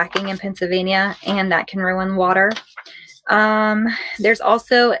lot of fracking in Pennsylvania, and that can ruin water. There's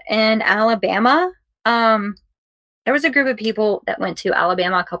also in Alabama, there was a group of people that went to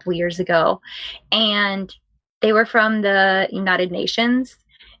Alabama a couple years ago, and they were from the United Nations,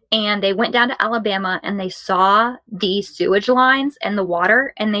 and they went down to Alabama and they saw the sewage lines and the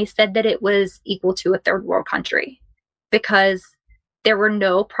water, and they said that it was equal to a third world country because there were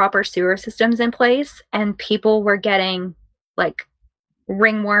no proper sewer systems in place, and people were getting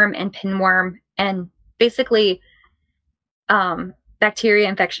ringworm and pinworm and basically bacteria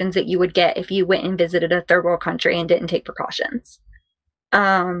infections that you would get if you went and visited a third world country and didn't take precautions.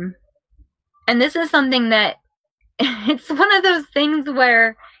 And this is something that it's one of those things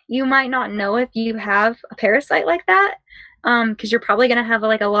where you might not know if you have a parasite like that, because you're probably going to have a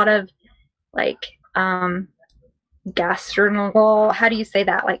lot of gastrointestinal, how do you say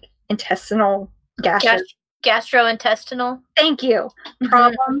that? Intestinal gases. Gastrointestinal. Thank you.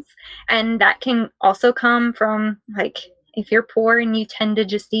 Problems. And that can also come from if you're poor and you tend to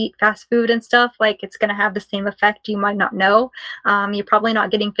just eat fast food and stuff, it's going to have the same effect. You might not know. You're probably not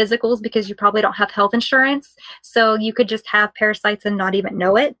getting physicals because you probably don't have health insurance. So you could just have parasites and not even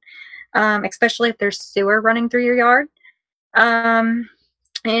know it, especially if there's sewer running through your yard.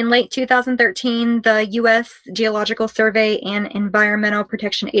 In late 2013, the U.S. Geological Survey and Environmental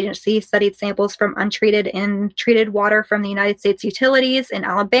Protection Agency studied samples from untreated and treated water from the United States utilities in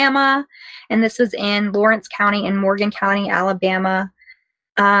Alabama, and this was in Lawrence County and Morgan County, Alabama.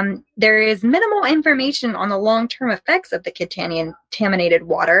 There is minimal information on the long-term effects of the contaminated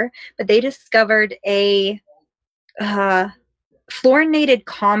water, but they discovered a fluorinated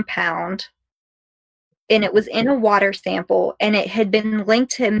compound and it was in a water sample, and it had been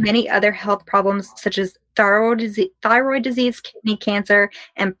linked to many other health problems such as thyroid disease, kidney cancer,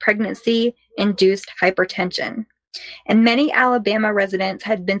 and pregnancy-induced hypertension. And many Alabama residents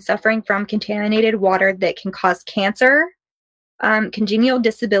had been suffering from contaminated water that can cause cancer, congenital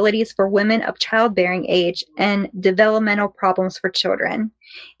disabilities for women of childbearing age, and developmental problems for children.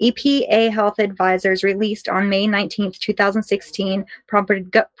 EPA health advisors released on May 19, 2016,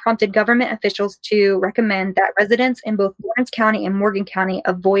 prompted government officials to recommend that residents in both Lawrence County and Morgan County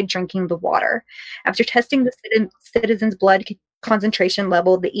avoid drinking the water. After testing the citizens' blood concentration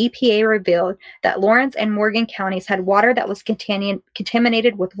level, the EPA revealed that Lawrence and Morgan counties had water that was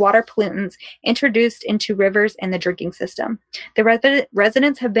contaminated with water pollutants introduced into rivers and the drinking system. The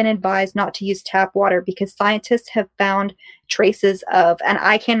residents have been advised not to use tap water because scientists have found traces of, and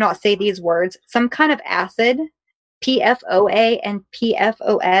I cannot say these words, some kind of acid, PFOA and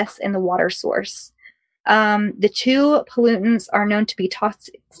PFOS, in the water source. The two pollutants are known to be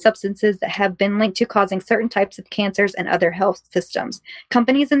toxic substances that have been linked to causing certain types of cancers and other health systems.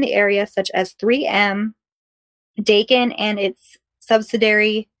 Companies in the area, such as 3M, Dakin, and its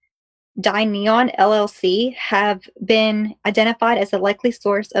subsidiary Dyneon LLC, have been identified as a likely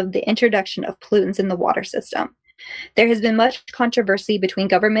source of the introduction of pollutants in the water system. There has been much controversy between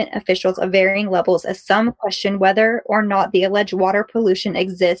government officials of varying levels, as some question whether or not the alleged water pollution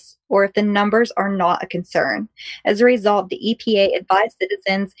exists or if the numbers are not a concern. As a result, the EPA advised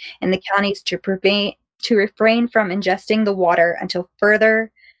citizens in the counties to refrain from ingesting the water until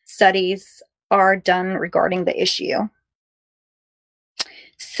further studies are done regarding the issue.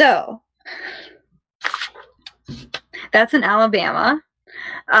 So, that's in Alabama.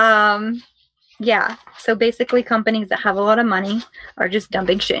 Yeah, so basically companies that have a lot of money are just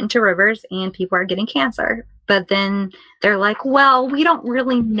dumping shit into rivers and people are getting cancer. But then they're like, well, we don't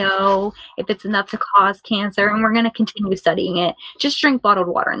really know if it's enough to cause cancer and we're going to continue studying it. Just drink bottled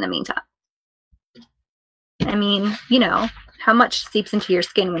water in the meantime. I mean, you know, how much seeps into your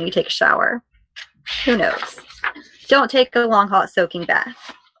skin when you take a shower? Who knows? Don't take a long hot soaking bath.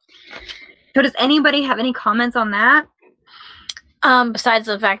 So does anybody have any comments on that? Besides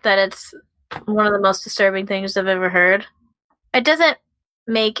the fact that it's one of the most disturbing things I've ever heard. It doesn't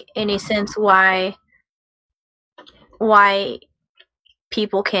make any sense why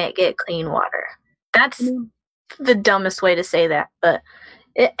people can't get clean water. That's the dumbest way to say that, but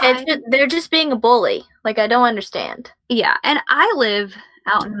they're just being a bully. Like, I don't understand. Yeah, and I live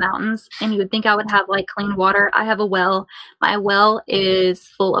out in the mountains, and you would think I would have like clean water. I have a well. My well is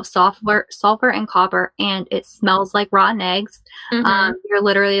full of sulfur and copper, and it smells like rotten eggs. Mm-hmm. You're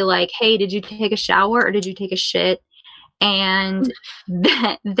literally like, hey, did you take a shower or did you take a shit? And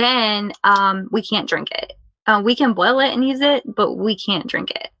then we can't drink it. We can boil it and use it, but we can't drink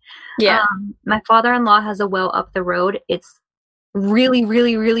it. Yeah. My father-in-law has a well up the road. It's really,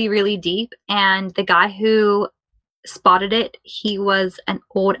 really, really, really deep, and the guy who spotted it, he was an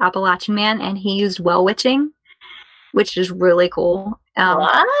old Appalachian man, and he used well witching, which is really cool.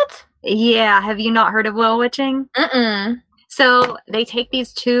 What? Yeah, have you not heard of well witching? So they take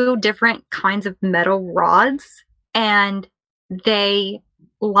these two different kinds of metal rods and they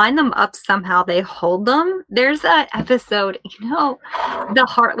line them up somehow. They hold them. There's an episode, you know, the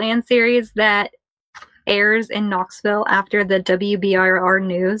Heartland series that airs in Knoxville after the WBIR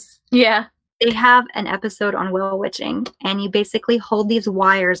news. Yeah. They have an episode on well witching, and you basically hold these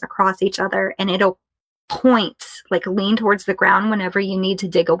wires across each other, and it'll point, like lean towards the ground whenever you need to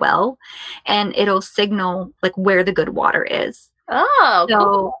dig a well, and it'll signal like where the good water is. Oh, so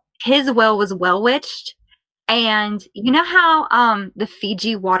cool. His well was well witched, and you know how the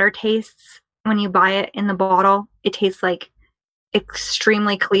Fiji water tastes when you buy it in the bottle? It tastes like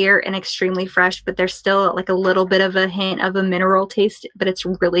extremely clear and extremely fresh, but there's still like a little bit of a hint of a mineral taste, but it's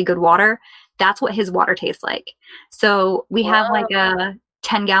really good water. That's what his water tastes like. So we have like a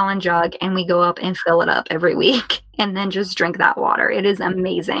 10-gallon jug, and we go up and fill it up every week and then just drink that water. It is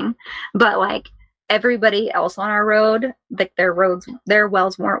amazing. But like everybody else on our road, like their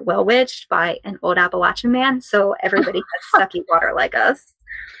wells weren't well witched by an old Appalachian man, so everybody has sucky water like us.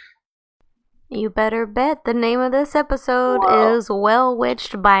 You better bet the name of this episode is Well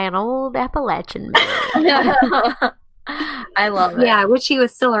Witched by an Old Appalachian Man. I love it. Yeah, I wish he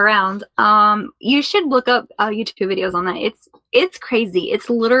was still around. You should look up YouTube videos on that. It's crazy. It's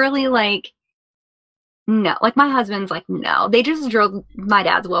literally like, no, like my husband's like, no, they just drilled my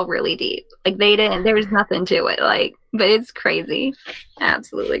dad's well really deep. Like they didn't, there's nothing to it. Like, but it's crazy.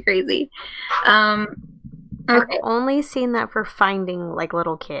 Absolutely crazy. I've Okay. only seen that for finding like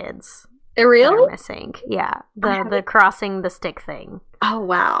little kids. Really? Missing. Yeah. The crossing the stick thing. Oh,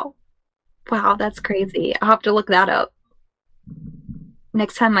 wow. Wow, that's crazy. I'll have to look that up.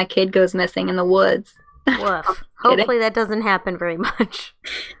 Next time my kid goes missing in the woods. Woof. Hopefully that doesn't happen very much.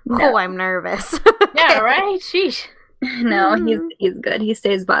 No. Oh, I'm nervous. Yeah, right? Sheesh. No, he's good. He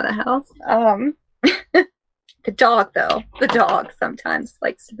stays by the house. The dog, though. The dog sometimes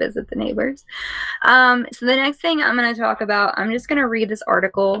likes to visit the neighbors. So the next thing I'm going to talk about, I'm just going to read this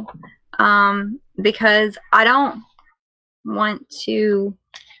article because I don't want to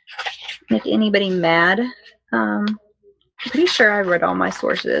make anybody mad. I'm pretty sure I read all my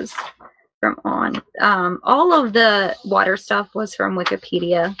sources from on. All of the water stuff was from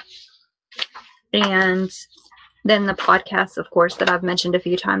Wikipedia. And then the podcasts, of course, that I've mentioned a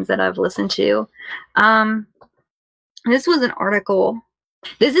few times that I've listened to. This was an article.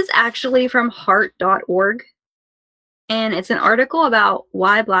 This is actually from heart.org. And it's an article about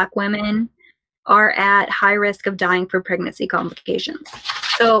why Black women are at high risk of dying from pregnancy complications.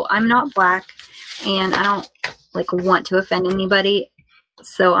 So I'm not Black, and I don't want to offend anybody.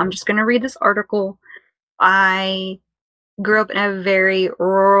 So I'm just going to read this article. I grew up in a very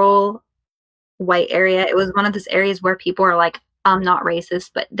rural white area. It was one of those areas where people are like, I'm not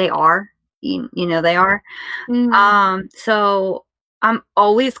racist, but they are. You know they are. So I'm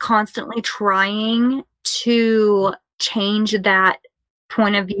always constantly trying to change that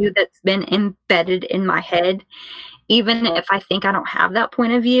point of view that's been embedded in my head, even if I think I don't have that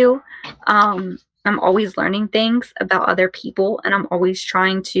point of view. I'm always learning things about other people, and I'm always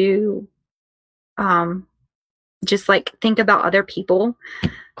trying to just think about other people.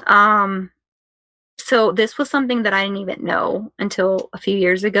 So this was something that I didn't even know until a few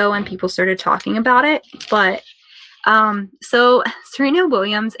years ago, and people started talking about it. But so Serena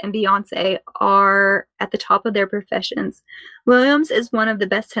Williams and Beyonce are at the top of their professions. Williams is one of the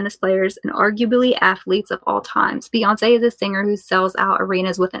best tennis players and arguably athletes of all times. Beyonce is a singer who sells out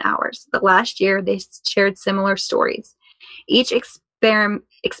arenas within hours. But last year, they shared similar stories. Each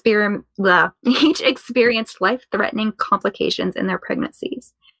experienced life-threatening complications in their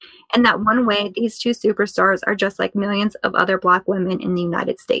pregnancies. In that one way, these two superstars are just like millions of other Black women in the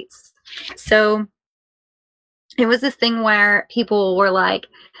United States. So it was this thing where people were like,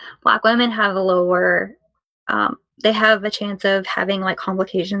 Black women have a lower, they have a chance of having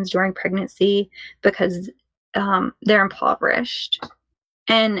complications during pregnancy because they're impoverished.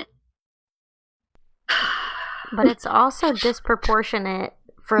 And but it's also disproportionate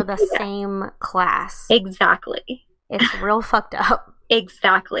for the same class. Exactly. It's real fucked up.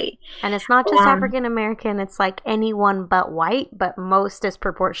 Exactly. And it's not just African American, it's anyone but white, but most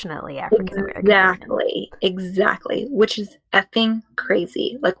disproportionately African American. Exactly. Which is effing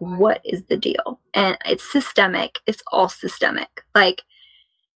crazy. What is the deal? And it's systemic. It's all systemic.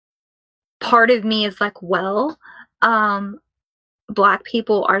 Part of me is Black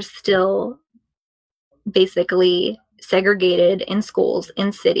people are still basically segregated in schools,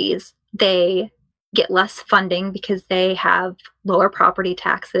 in cities. They get less funding because they have lower property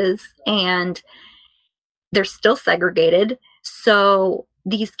taxes, and they're still segregated. So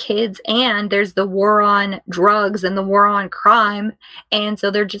these kids, and there's the war on drugs and the war on crime, and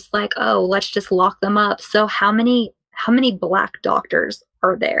so they're just oh, let's just lock them up. So how many Black doctors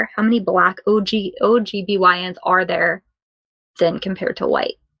are there? How many Black OGBYNs are there then compared to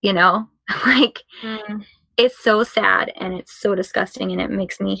white? It's so sad and it's so disgusting, and it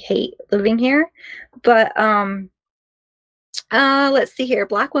makes me hate living here. But let's see here.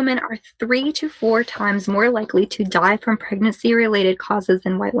 Black women are 3 to 4 times more likely to die from pregnancy-related causes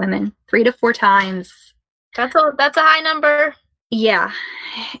than white women. 3 to 4 times. That's a high number. Yeah,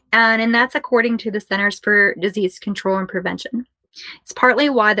 and that's according to the Centers for Disease Control and Prevention. It's partly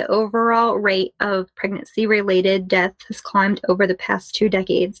why the overall rate of pregnancy-related deaths has climbed over the past 2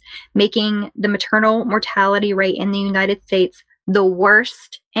 decades, making the maternal mortality rate in the United States the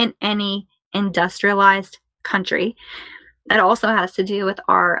worst in any industrialized country. That also has to do with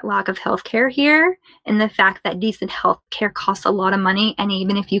our lack of health care here, and the fact that decent health care costs a lot of money. And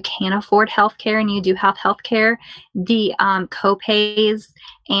even if you can afford health care and you do have health care, the co-pays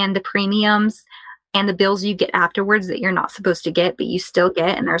and the premiums and the bills you get afterwards that you're not supposed to get, but you still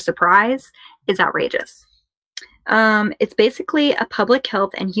get, and they're a surprise, is outrageous. It's basically a public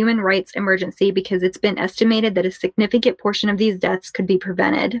health and human rights emergency because it's been estimated that a significant portion of these deaths could be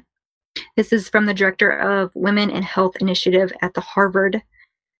prevented. This is from the director of Women in Health Initiative at the Harvard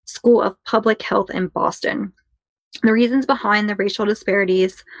School of Public Health in Boston. The reasons behind the racial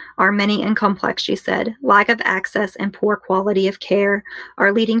disparities are many and complex, she said. Lack of access and poor quality of care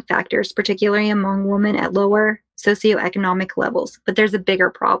are leading factors, particularly among women at lower socioeconomic levels. But there's a bigger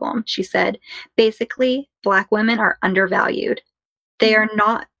problem, she said. Basically, Black women are undervalued. They are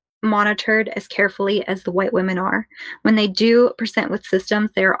not monitored as carefully as the white women are. When they do present with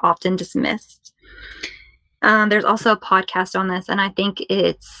systems, they are often dismissed. There's also a podcast on this, and I think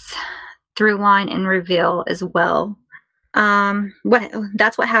it's Throughline and Reveal as well.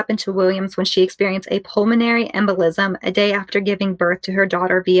 That's what happened to Williams when she experienced a pulmonary embolism a day after giving birth to her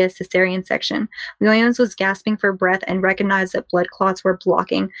daughter via cesarean section. Williams was gasping for breath and recognized that blood clots were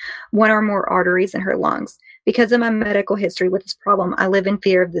blocking one or more arteries in her lungs. Because of my medical history with this problem, I live in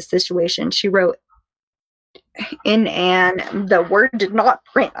fear of this situation, she wrote the word did not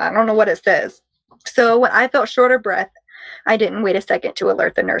print. I don't know what it says. So when I felt short of breath, I didn't wait a second to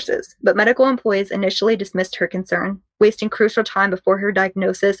alert the nurses, but medical employees initially dismissed her concern, wasting crucial time before her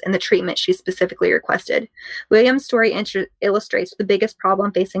diagnosis and the treatment she specifically requested. Williams' story illustrates the biggest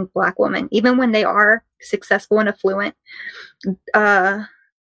problem facing Black women, even when they are successful and affluent.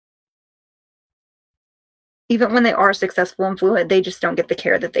 Even when they are successful and fluent, they just don't get the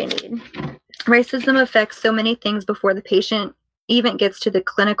care that they need. Racism affects so many things before the patient even gets to the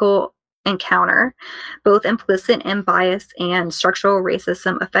clinical encounter. Both implicit and bias and structural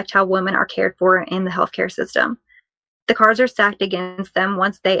racism affect how women are cared for in the healthcare system. The cards are stacked against them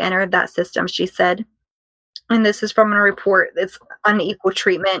once they enter that system, she said. And this is from a report that's Unequal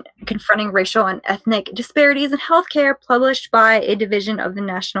Treatment, Confronting Racial and Ethnic Disparities in Healthcare, published by a division of the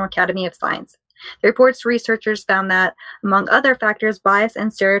National Academy of Science. The report's researchers found that, among other factors, bias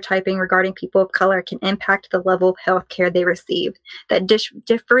and stereotyping regarding people of color can impact the level of health care they receive, that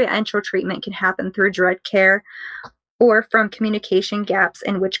differential treatment can happen through direct care or from communication gaps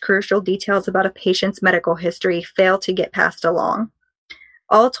in which crucial details about a patient's medical history fail to get passed along.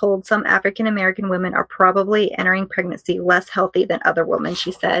 All told, some African American women are probably entering pregnancy less healthy than other women,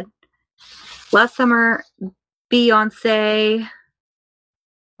 she said. Last summer, Beyonce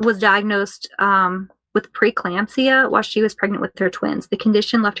was diagnosed with preeclampsia while she was pregnant with her twins. The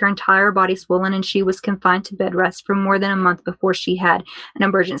condition left her entire body swollen, and she was confined to bed rest for more than a month before she had an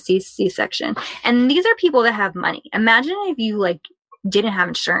emergency C-section. And these are people that have money. Imagine if you didn't have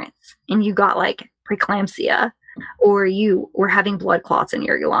insurance and you got preeclampsia, or you were having blood clots in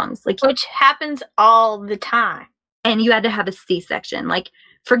your lungs, which happens all the time, and you had to have a C-section.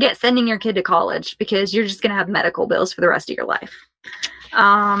 Forget sending your kid to college, because you're just going to have medical bills for the rest of your life.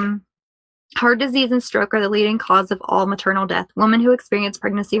 Heart disease and stroke are the leading cause of all maternal death. Women who experience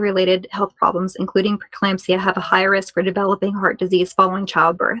pregnancy-related health problems, including preeclampsia, have a higher risk for developing heart disease following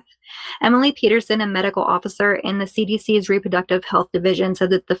childbirth. Emily Peterson, a medical officer in the CDC's Reproductive Health Division, said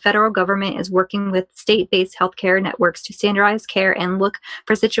that the federal government is working with state-based healthcare networks to standardize care and look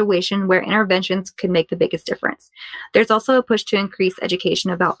for situations where interventions could make the biggest difference. There's also a push to increase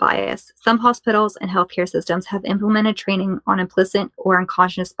education about bias. Some hospitals and healthcare systems have implemented training on implicit or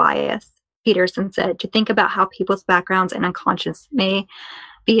unconscious bias, Peterson said, to think about how people's backgrounds and unconscious may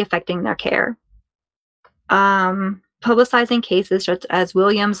be affecting their care. Publicizing cases such as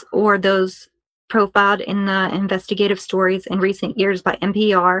Williams or those profiled in the investigative stories in recent years by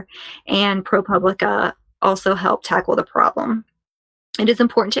NPR and ProPublica also helped tackle the problem. It is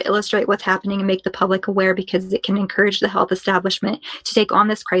important to illustrate what's happening and make the public aware, because it can encourage the health establishment to take on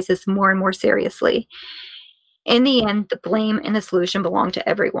this crisis more and more seriously. In the end, the blame and the solution belong to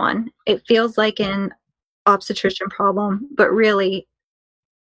everyone. It feels like an obstetrician problem, but really,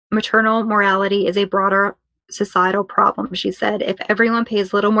 maternal morality is a broader societal problem, she said. If everyone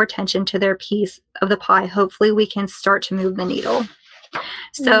pays a little more attention to their piece of the pie, hopefully we can start to move the needle.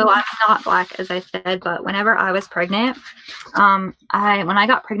 So I'm not Black, as I said, but whenever I was pregnant, when I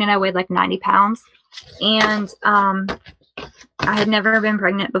got pregnant, I weighed 90 pounds, and I had never been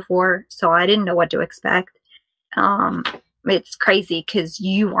pregnant before, so I didn't know what to expect. It's crazy because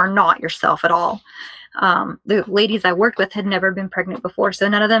you are not yourself at all. The ladies I worked with had never been pregnant before, so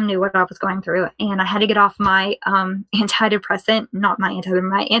none of them knew what I was going through. And I had to get off my antidepressant,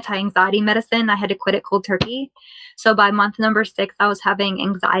 my anti-anxiety medicine. I had to quit it cold turkey. So by month number 6, I was having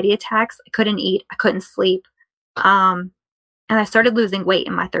anxiety attacks. I couldn't eat. I couldn't sleep. And I started losing weight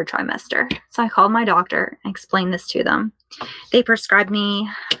in my 3rd trimester. So I called my doctor and explained this to them. They prescribed me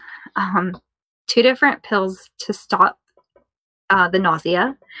 2 different pills to stop the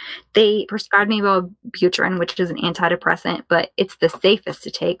nausea. They prescribed me Wellbutrin, which is an antidepressant, but it's the safest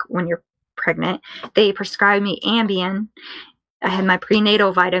to take when you're pregnant. They prescribed me Ambien. I had my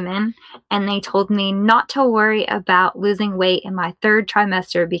prenatal vitamin, and they told me not to worry about losing weight in my 3rd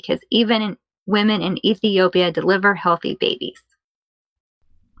trimester, because even women in Ethiopia deliver healthy babies.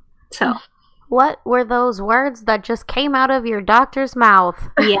 So What were those words that just came out of your doctor's mouth?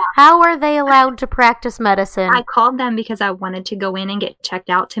 Yeah. How are they allowed to practice medicine? I called them because I wanted to go in and get checked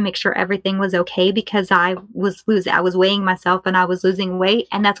out to make sure everything was okay, because I was weighing myself and I was losing weight,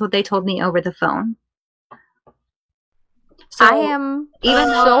 and that's what they told me over the phone. So, I am even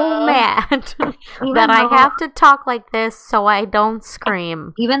so mad that I have to talk like this so I don't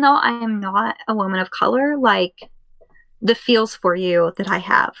scream. Even though I am not a woman of color, like, the feels for you that I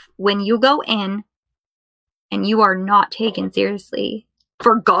have. When you go in and you are not taken seriously,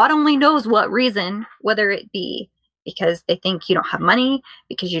 for God only knows what reason, whether it be because they think you don't have money,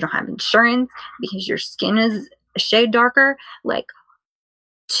 because you don't have insurance, because your skin is a shade darker, like,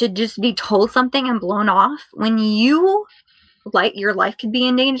 to just be told something and blown off when you, like, your life could be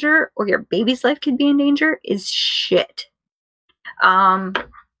in danger or your baby's life could be in danger is shit. I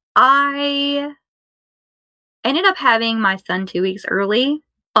ended up having my son 2 weeks early,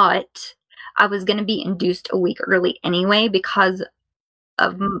 but I was going to be induced a week early anyway because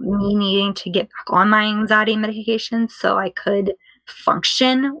of me needing to get back on my anxiety medication so I could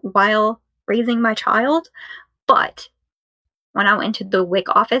function while raising my child. But when I went to the WIC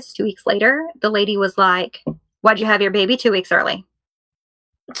office 2 weeks later, the lady was like, "Why'd you have your baby 2 weeks early?"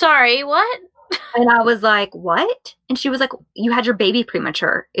 Sorry, what? And I was like, "What?" And she was like, "You had your baby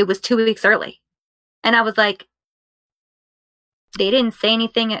premature. It was 2 weeks early." And I was like, they didn't say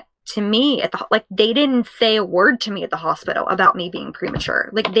anything to me at the, like, they didn't say a word to me at the hospital about me being premature.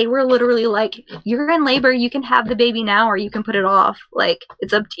 Like, they were literally like, "You're in labor, you can have the baby now or you can put it off. Like,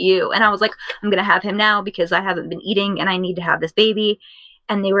 it's up to you." And I was like, "I'm going to have him now because I haven't been eating and I need to have this baby."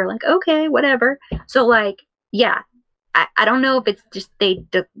 And they were like, "Okay, whatever." So, like, yeah, I don't know if it's just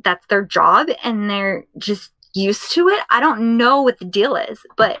that's their job and they're just used to it. I don't know what the deal is,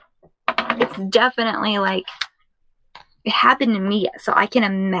 but it's definitely like, it happened to me, so I can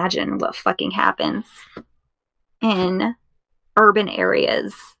imagine what fucking happens in urban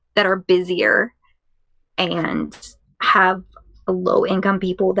areas that are busier and have low income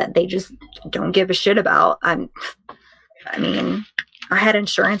people that they just don't give a shit about. I mean, I had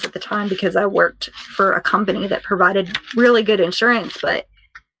insurance at the time because I worked for a company that provided really good insurance, but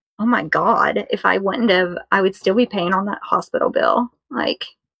oh my God, if I wouldn't have, I would still be paying on that hospital bill. Like,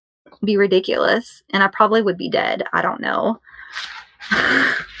 be ridiculous, and I probably would be dead. I don't know.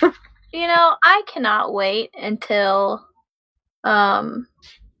 You know, I cannot wait until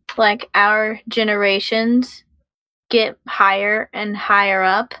like our generations get higher and higher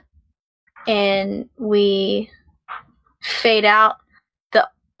up and we fade out the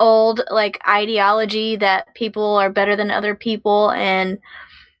old, like, ideology that people are better than other people, and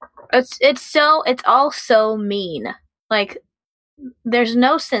it's all so mean. Like, there's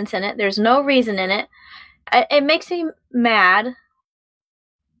no sense in it. There's no reason in it. It makes me mad.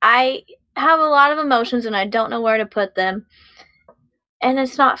 I have a lot of emotions and I don't know where to put them. And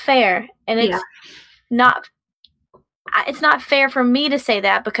it's not fair. And it's not fair for me to say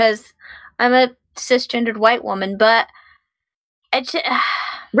that because I'm a cisgendered white woman, but it's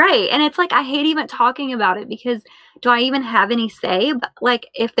right. And it's like, I hate even talking about it because do I even have any say? But, like,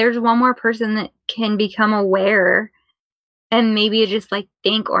 if there's one more person that can become aware and maybe you just, like,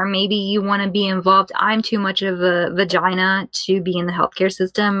 think, or maybe you want to be involved. I'm too much of a vagina to be in the healthcare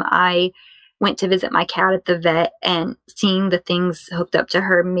system. I went to visit my cat at the vet, and seeing the things hooked up to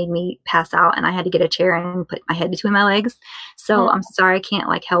her made me pass out, and I had to get a chair and put my head between my legs. So I'm sorry I can't,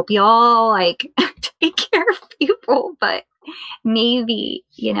 like, help y'all, like, take care of people, but maybe,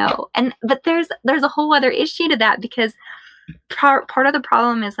 you know. But there's a whole other issue to that because part of the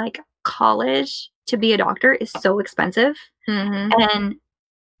problem is, like, college to be a doctor is so expensive. Mm-hmm.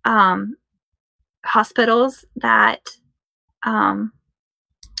 And hospitals that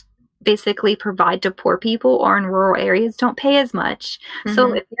basically provide to poor people or in rural areas don't pay as much. Mm-hmm.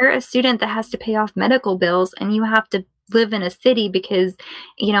 So if you're a student that has to pay off medical bills and you have to live in a city because,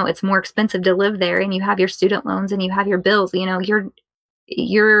 you know, it's more expensive to live there and you have your student loans and you have your bills, you know,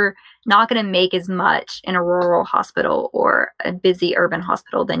 you're not going to make as much in a rural hospital or a busy urban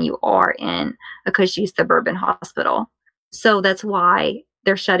hospital than you are in a cushy suburban hospital. So that's why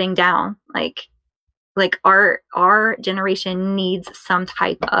they're shutting down. Like our generation needs some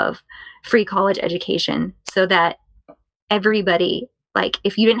type of free college education so that everybody, like,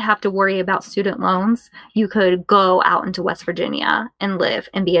 if you didn't have to worry about student loans, you could go out into West Virginia and live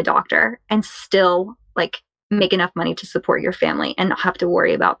and be a doctor and still, like, make enough money to support your family and not have to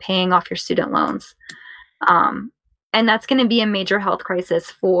worry about paying off your student loans. And that's going to be a major health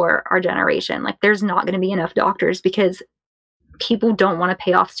crisis for our generation. Like, there's not going to be enough doctors because people don't want to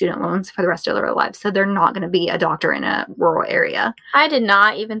pay off student loans for the rest of their lives, so they're not going to be a doctor in a rural area. I did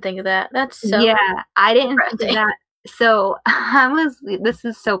not even think of that. That's so I didn't think depressing. of that. So this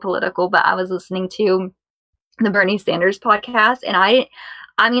is so political, but I was listening to the Bernie Sanders podcast, and I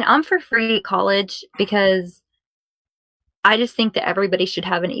mean, I'm for free college because I just think that everybody should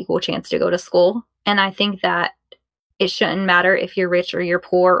have an equal chance to go to school. And I think that it shouldn't matter if you're rich or you're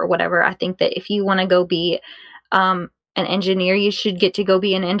poor or whatever. I think that if you want to go be an engineer, you should get to go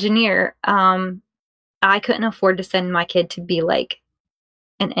be an engineer. I couldn't afford to send my kid to be like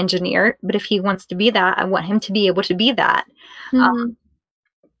an engineer, but if he wants to be that, I want him to be able to be that.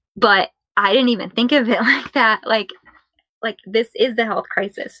 But I didn't even think of it like that. Like this is the health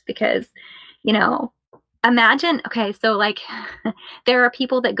crisis because, you know, imagine, okay, so like there are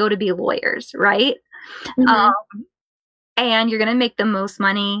people that go to be lawyers, right? And you're going to make the most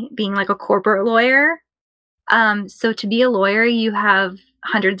money being like a corporate lawyer. So to be a lawyer, you have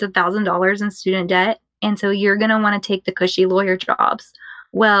hundreds of thousands of dollars in student debt. And so you're going to want to take the cushy lawyer jobs.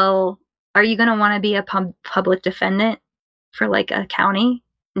 Well, are you going to want to be a public defendant for like a county?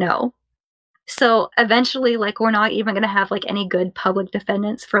 No. So eventually, like, we're not even going to have like any good public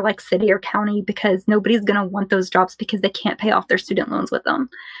defendants for like city or county because nobody's going to want those jobs because they can't pay off their student loans with them.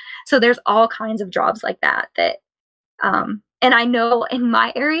 So there's all kinds of jobs like that, and I know in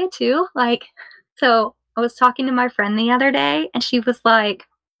my area too, like, so I was talking to my friend the other day and she was like,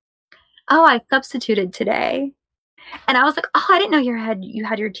 oh, I substituted today. And I was like, oh, I didn't know you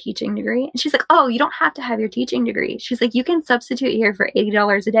had your teaching degree. And she's like, oh, you don't have to have your teaching degree. She's like, you can substitute here for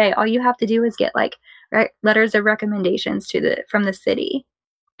 $80 a day. All you have to do is get like letters of recommendations from the city.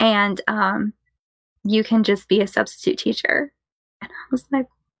 And you can just be a substitute teacher. And I was like,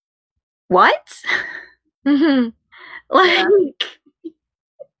 what? Like,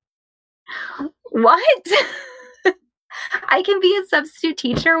 what? I can be a substitute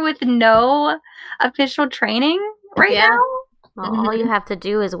teacher with no official training now? Well, all you have to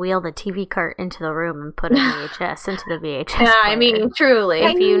do is wheel the TV cart into the room and put a VHS into the VHS Yeah, player. I mean, truly.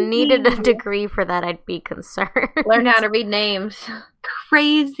 If you needed a degree for that, I'd be concerned. Learn how to read names.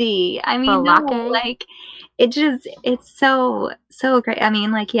 Crazy. I mean, no, like, it's so great. I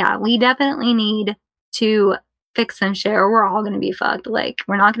mean, like, yeah, we definitely need to fix some shit or we're all going to be fucked. Like,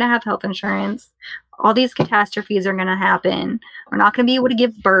 we're not going to have health insurance. All these catastrophes are going to happen. We're not going to be able to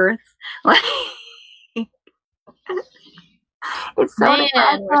give birth. Like, it's so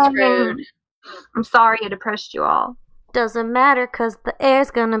Man, we're screwed. I'm sorry I depressed you all. Doesn't matter because the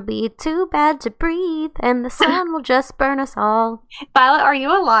air's going to be too bad to breathe and the sun will just burn us all. Violet, are you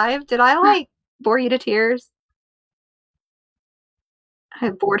alive? Did I, like, bore you to tears? I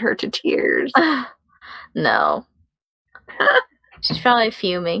bored her to tears. No. She's probably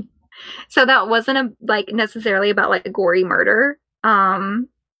fuming. So that wasn't necessarily about like a gory murder. But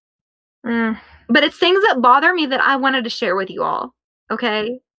it's things that bother me that I wanted to share with you all.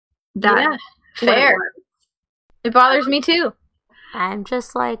 Okay? Yeah, fair. It bothers me too. I'm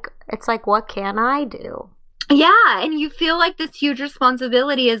just like, it's like, what can I do? Yeah, and you feel like this huge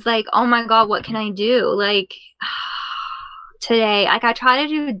responsibility is like, oh my God, what can I do? Like, today, like, I try to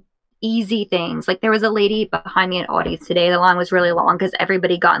do easy things. Like, there was a lady behind me at Audie's today. The line was really long because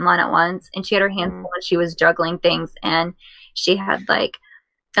everybody got in line at once, and she had her hands full and she was juggling things, and she had like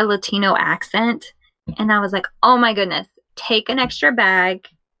a Latino accent, and I was like, oh my goodness, take an extra bag,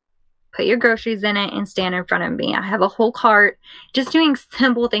 put your groceries in it, and stand in front of me. I have a whole cart. Just doing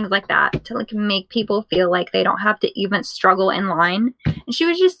simple things like that to like make people feel like they don't have to even struggle in line. And she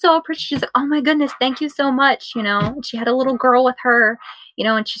was just so appreciative. She's like, oh my goodness, thank you so much, you know. And she had a little girl with her, you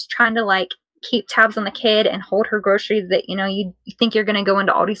know, and she's trying to like keep tabs on the kid and hold her groceries that, you know, you think you're going to go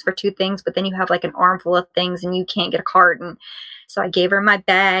into Aldi's for 2 things, but then you have like an armful of things and you can't get a cart. And so I gave her my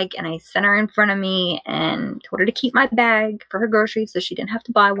bag and I sent her in front of me and told her to keep my bag for her groceries so she didn't have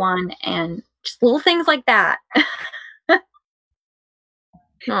to buy one, and just little things like that.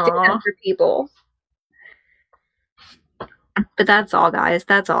 For people. But that's all, guys.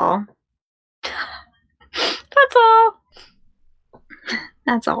 That's all. That's all.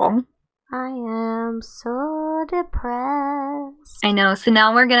 That's all. I am so depressed. I know. So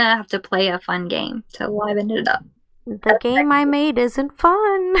now we're going to have to play a fun game to liven it up. The game I made isn't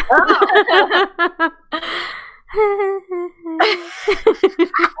fun.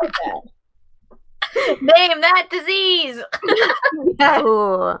 Name that disease.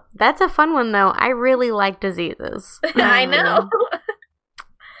 Ooh, that's a fun one, though. I really like diseases. I know.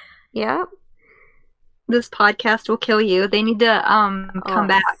 Yep. This podcast will kill you. They need to come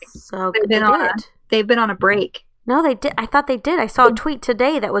back. So they've been on a break. No, they did. I thought they did. I saw a tweet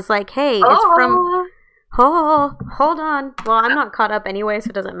today that was like, "Hey, it's Oh, hold on. Well, I'm not caught up anyway, so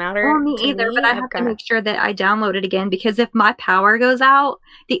it doesn't matter. Well, me to either, me. but I I've have to got- make sure that I download it again because if my power goes out,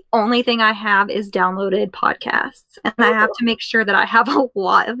 the only thing I have is downloaded podcasts. And I have to make sure that I have a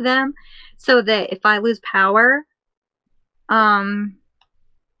lot of them so that if I lose power,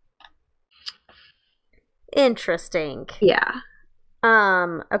 Interesting. yeah.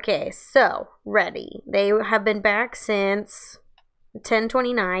 Okay, so ready. They have been back since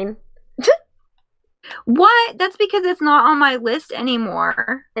 10/29. What? That's because it's not on my list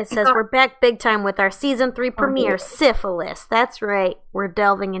anymore. It says we're back big time with our season 3 premiere, yeah. syphilis. That's right. We're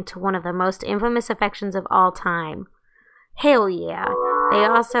delving into one of the most infamous affections of all time. Hell yeah. They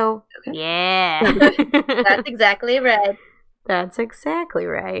also yeah. That's exactly right. That's exactly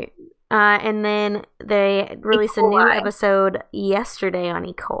right. And then they released a new coli. episode yesterday on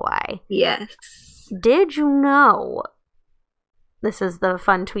E. coli. Yes. Did you know? This is the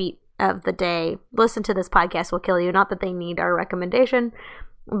fun tweet of the day. Listen to this podcast will kill you. Not that they need our recommendation,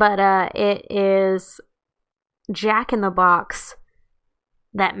 but it is Jack in the Box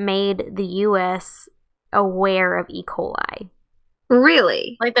that made the U.S. aware of E. coli.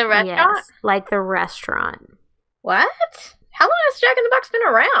 Really? Like the restaurant? Yes, like the restaurant. What? How long has Jack in the Box been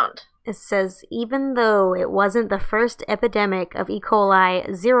around? It says, even though it wasn't the first epidemic of E. coli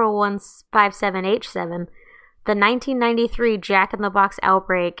 0157H7, the 1993 Jack in the Box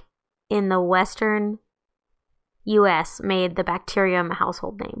outbreak in the western U.S. made the bacterium a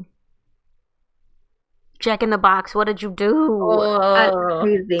household name. Jack in the Box, what did you do? That's Oh,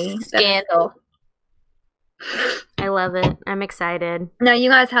 crazy. scandal. I love it. I'm excited. Now, you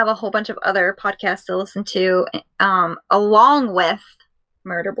guys have a whole bunch of other podcasts to listen to, along with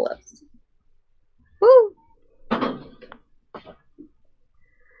Murder Blows. Woo!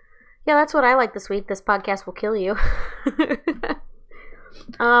 Yeah, that's what I like this week. This podcast will kill you.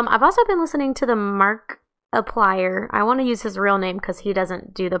 I've also been listening to the Mark Applier. I want to use his real name because he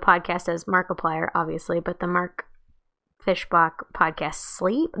doesn't do the podcast as Markiplier, obviously, but the Mark Fishbach podcast,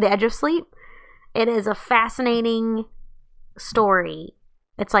 Sleep, The Edge of Sleep. It is a fascinating story.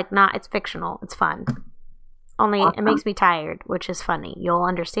 It's it's fictional. It's fun. Only it makes me tired, which is funny. You'll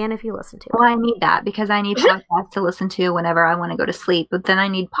understand if you listen to it. Well, I need that because I need podcasts to listen to whenever I want to go to sleep. But then I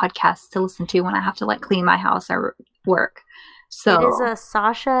need podcasts to listen to when I have to clean my house or work. So It is a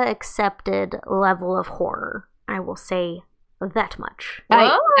Sasha accepted level of horror. I will say that much. that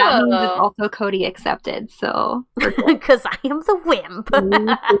means Oh. it's also Cody accepted. So Because I am the wimp.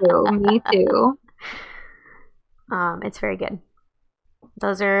 me too. It's very good.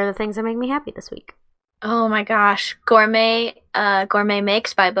 Those are the things that make me happy this week. Oh my gosh, Gourmet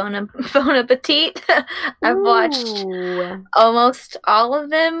Mix by Bon Appetit. I've watched Ooh. almost all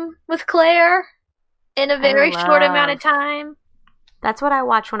of them with Claire in a very short amount of time. That's what I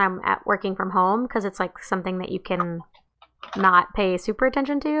watch when I'm working from home because it's something that you can not pay super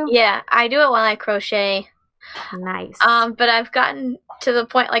attention to. Yeah, I do it while I crochet. Nice. But I've gotten to the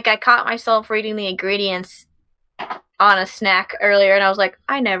point I caught myself reading the ingredients on a snack earlier, and I was like,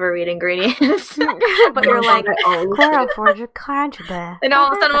 I never read ingredients. But you're like, chloroforgiclargibah. And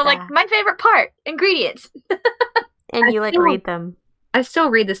all of a sudden, I'm like, my favorite part, ingredients. And you I feel- read them. I still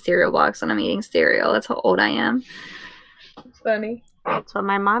read the cereal box when I'm eating cereal. That's how old I am. It's funny. That's what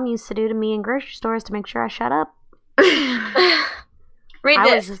my mom used to do to me in grocery stores to make sure I shut up. Read I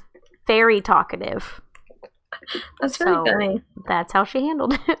this. was very talkative. That's so- really funny. That's how she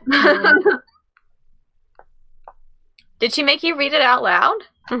handled it. Did she make you read it out loud?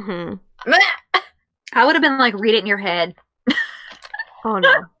 hmm I would have been read it in your head. Oh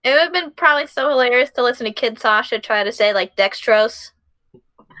no. It would have been probably so hilarious to listen to Kid Sasha try to say dextrose.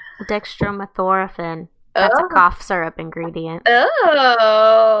 Dextromethorphan. That's a cough syrup ingredient.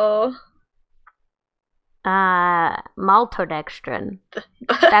 Oh. Maltodextrin.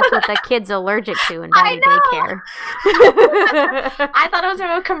 That's what the kid's allergic to in I daddy know! daycare. I thought it was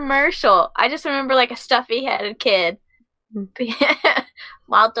from a commercial. I just remember a stuffy headed kid.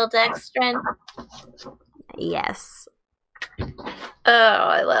 Maltodextrin. Yes. Oh,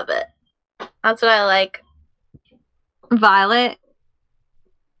 I love it. That's what I like. Violet,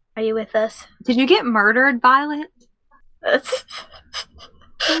 Are you with us? did you get murdered, Violet? That's...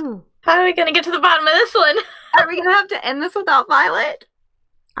 Hmm. How are we going to get to the bottom of this one? Are we gonna have to end this without Violet?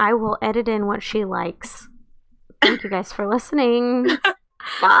 I will edit in what she likes. Thank you guys for listening. Bye.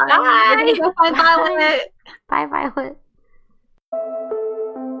 Bye. We're gonna go find Bye. Violet. Bye, Violet.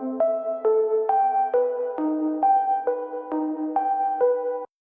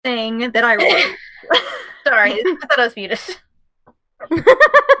 Thing that I wrote. Sorry, I thought I was muted. Sorry.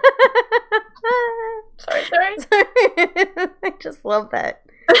 I just love that.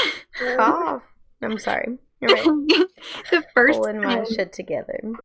 Cough. I'm sorry. You're right. The first Pulling my time shit together.